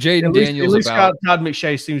 ask Jaden Daniels about Todd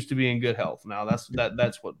McShay seems to be in good health now. That's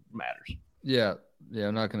what matters. Yeah,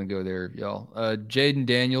 I'm not going to go there, y'all. Jaden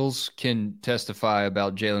Daniels can testify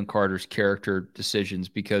about Jalen Carter's character decisions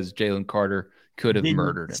because Jalen Carter could have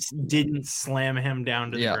murdered him. Didn't slam him down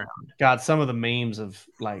to the ground. God, some of the memes of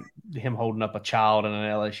like him holding up a child in an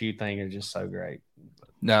LSU thing are just so great.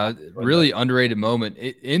 No, really underrated moment.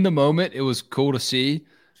 In the moment, it was cool to see.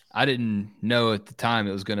 I didn't know at the time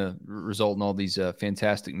it was going to result in all these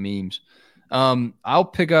fantastic memes. I'll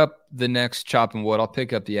pick up the next chopping wood. I'll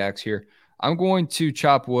pick up the axe here. I'm going to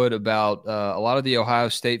chop wood about a lot of the Ohio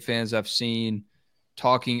State fans I've seen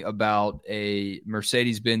talking about a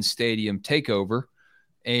Mercedes-Benz Stadium takeover,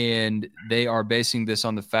 and they are basing this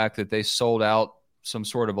on the fact that they sold out some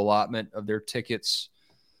sort of allotment of their tickets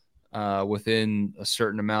within a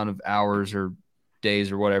certain amount of hours or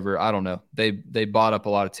days or whatever. I don't know. They bought up a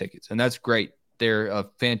lot of tickets, and that's great. They're a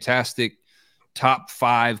fantastic top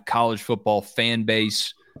 5 college football fan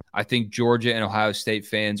base. I think Georgia and Ohio State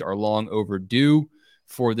fans are long overdue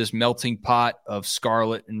for this melting pot of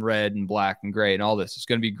scarlet and red and black and gray and all this. It's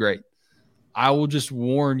going to be great. I will just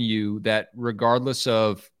warn you that regardless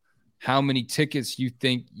of how many tickets you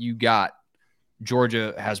think you got,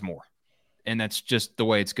 Georgia has more. And that's just the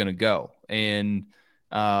way it's going to go. And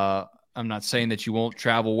I'm not saying that you won't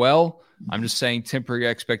travel well. I'm just saying temper your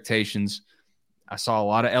expectations. I saw a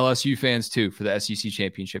lot of LSU fans too for the SEC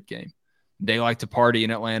championship game. They like to party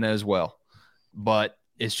in Atlanta as well. But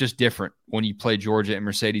it's just different when you play Georgia at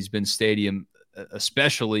Mercedes-Benz Stadium,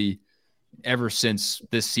 especially ever since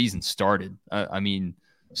this season started. I mean,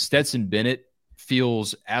 Stetson Bennett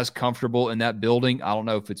feels as comfortable in that building. I don't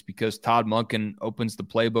know if it's because Todd Monken opens the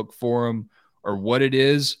playbook for him or what it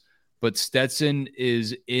is, but Stetson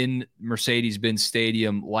is in Mercedes-Benz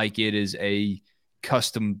Stadium like it is a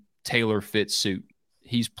custom tailor-fit suit.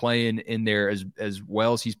 He's playing in there as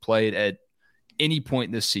well as he's played at any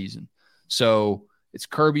point this season. So it's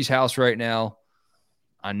Kirby's house right now.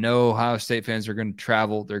 I know Ohio State fans are going to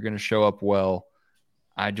travel. They're going to show up well.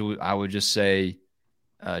 I would just say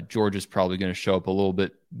Georgia's probably going to show up a little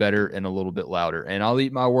bit better and a little bit louder. And I'll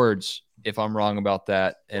eat my words if I'm wrong about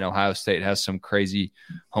that. And Ohio State has some crazy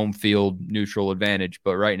home field neutral advantage.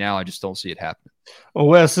 But right now, I just don't see it happening. Well,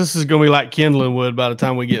 Wes, this is going to be like kindling wood by the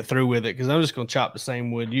time we get through with it, because I'm just going to chop the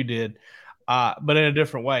same wood you did, but in a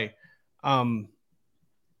different way. I'm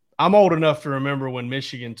old enough to remember when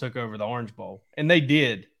Michigan took over the Orange Bowl, and they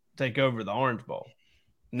did take over the Orange Bowl,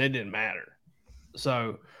 and it didn't matter.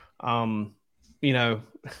 So,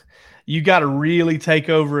 you got to really take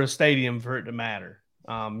over a stadium for it to matter.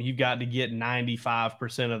 You got to get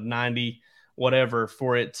 95% of 90 whatever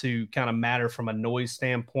for it to kind of matter from a noise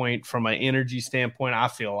standpoint, from an energy standpoint. I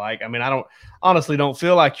feel like, I honestly don't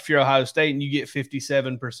feel like if you're Ohio State and you get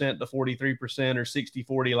 57% to 43% or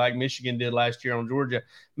 60-40 like Michigan did last year on Georgia,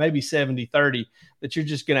 maybe 70-30, that you're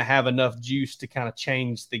just going to have enough juice to kind of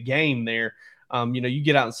change the game there. You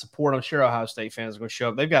get out and support. I'm sure Ohio State fans are going to show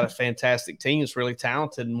up. They've got a fantastic team that's really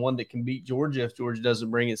talented and one that can beat Georgia if Georgia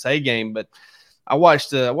doesn't bring its A game. But I watched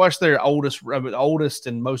their oldest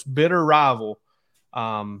and most bitter rival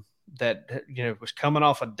that was coming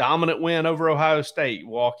off a dominant win over Ohio State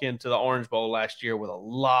walk into the Orange Bowl last year with a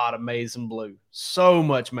lot of maize and blue, so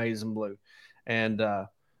much maize and blue. And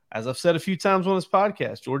as I've said a few times on this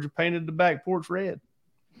podcast, Georgia painted the back porch red.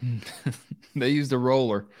 They used a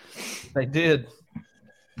roller. They did.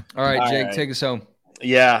 All right, Jake, take us home.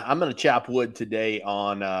 Yeah, I'm going to chop wood today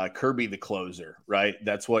on Kirby the closer, right?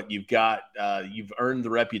 That's what you've got. You've earned the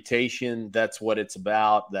reputation. That's what it's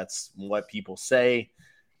about. That's what people say.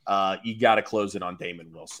 You got to close it on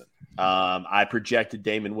Damon Wilson. I projected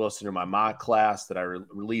Damon Wilson in my mock class that I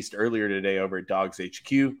released earlier today over at Dawgs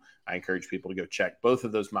HQ. I encourage people to go check both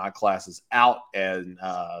of those mock classes out and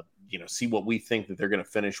see what we think that they're going to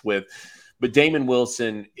finish with. But Damon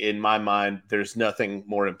Wilson, in my mind, there's nothing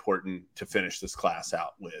more important to finish this class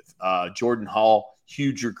out with. Jordan Hall,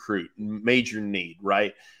 huge recruit, major need,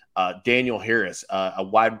 right? Daniel Harris,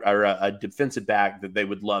 a defensive back that they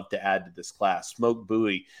would love to add to this class. Smoke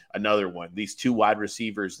Bowie, another one. These two wide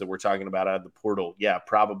receivers that we're talking about out of the portal,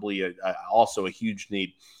 probably also a huge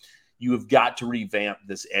need. You have got to revamp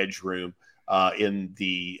this edge room in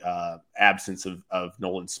the absence of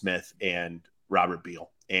Nolan Smith and Robert Beal.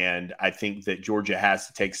 And I think that Georgia has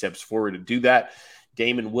to take steps forward to do that.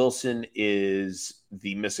 Damon Wilson is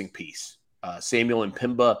the missing piece. Samuel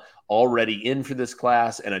Mpimba already in for this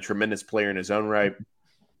class and a tremendous player in his own right.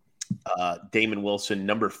 Damon Wilson,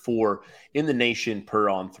 number 4 in the nation per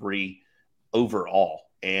on 3 overall.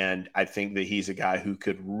 And I think that he's a guy who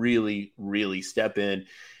could really, really step in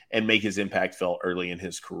and make his impact felt early in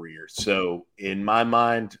his career. So in my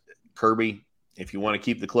mind, Kirby, if you want to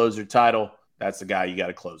keep the closer title, that's the guy you got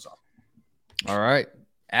to close on. All right.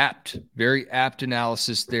 Apt. Very apt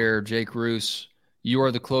analysis there, Jake Roos. You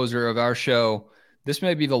are the closer of our show. This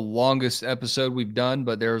may be the longest episode we've done,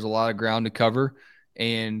 but there's a lot of ground to cover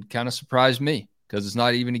and kind of surprised me because it's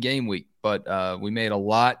not even a game week. But we made a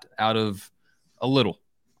lot out of a little.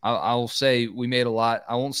 I'll say we made a lot.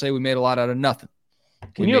 I won't say we made a lot out of nothing.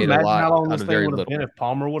 Can you imagine how long this thing would have been if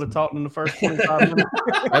Palmer would have talked in the first 25 minutes?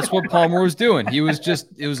 That's what Palmer was doing. It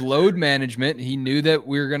was load management. He knew that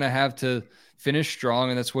we were going to have to finish strong,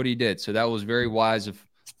 and that's what he did. So that was very wise of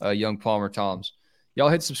young Palmer Toms. Y'all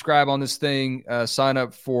hit subscribe on this thing. Sign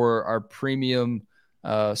up for our premium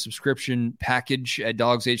subscription package at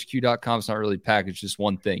dawgshq.com. It's not really a package, just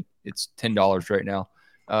one thing. It's $10 right now.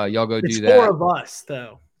 Y'all go do that. It's 4 of us,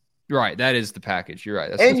 though. Right, that is the package. You're right.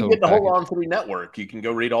 That's and you get the whole On 3 network. You can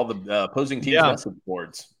go read all the opposing teams' message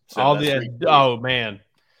boards. So oh man,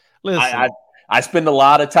 listen, I spend a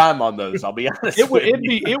lot of time on those. I'll be honest. It's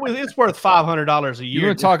worth $500 a year. You're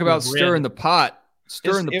going to talk about stirring the pot,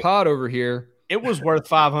 pot over here. It was worth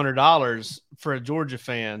 $500 for a Georgia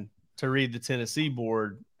fan to read the Tennessee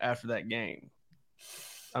board after that game.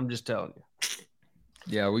 I'm just telling you.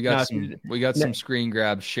 Yeah, we got some screen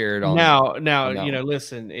grabs shared on now.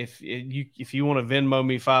 Listen, if you want to Venmo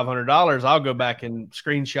me $500, I'll go back and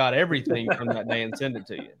screenshot everything from that day and send it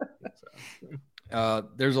to you. So.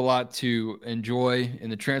 There's a lot to enjoy in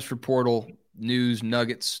the transfer portal, news,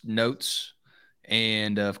 nuggets, notes,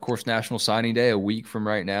 and of course, National Signing Day a week from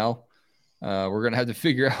right now. We're gonna have to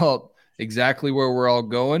figure out exactly where we're all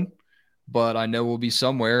going. But I know we'll be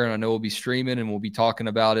somewhere, and I know we'll be streaming, and we'll be talking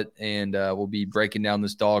about it, and we'll be breaking down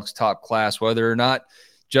this Dawgs top class, whether or not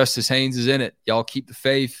Justice Haynes is in it. Y'all keep the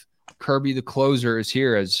faith. Kirby the closer is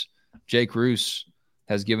here, as Jake Roos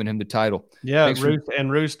has given him the title. Yeah,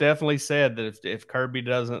 Roos definitely said that if Kirby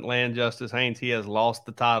doesn't land Justice Haynes, he has lost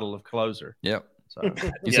the title of closer. Yep. So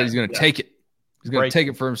he said he's going to take it. He's going to take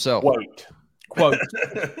it for himself. Quote.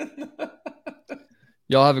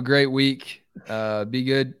 Y'all have a great week. Be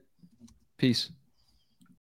good. Peace.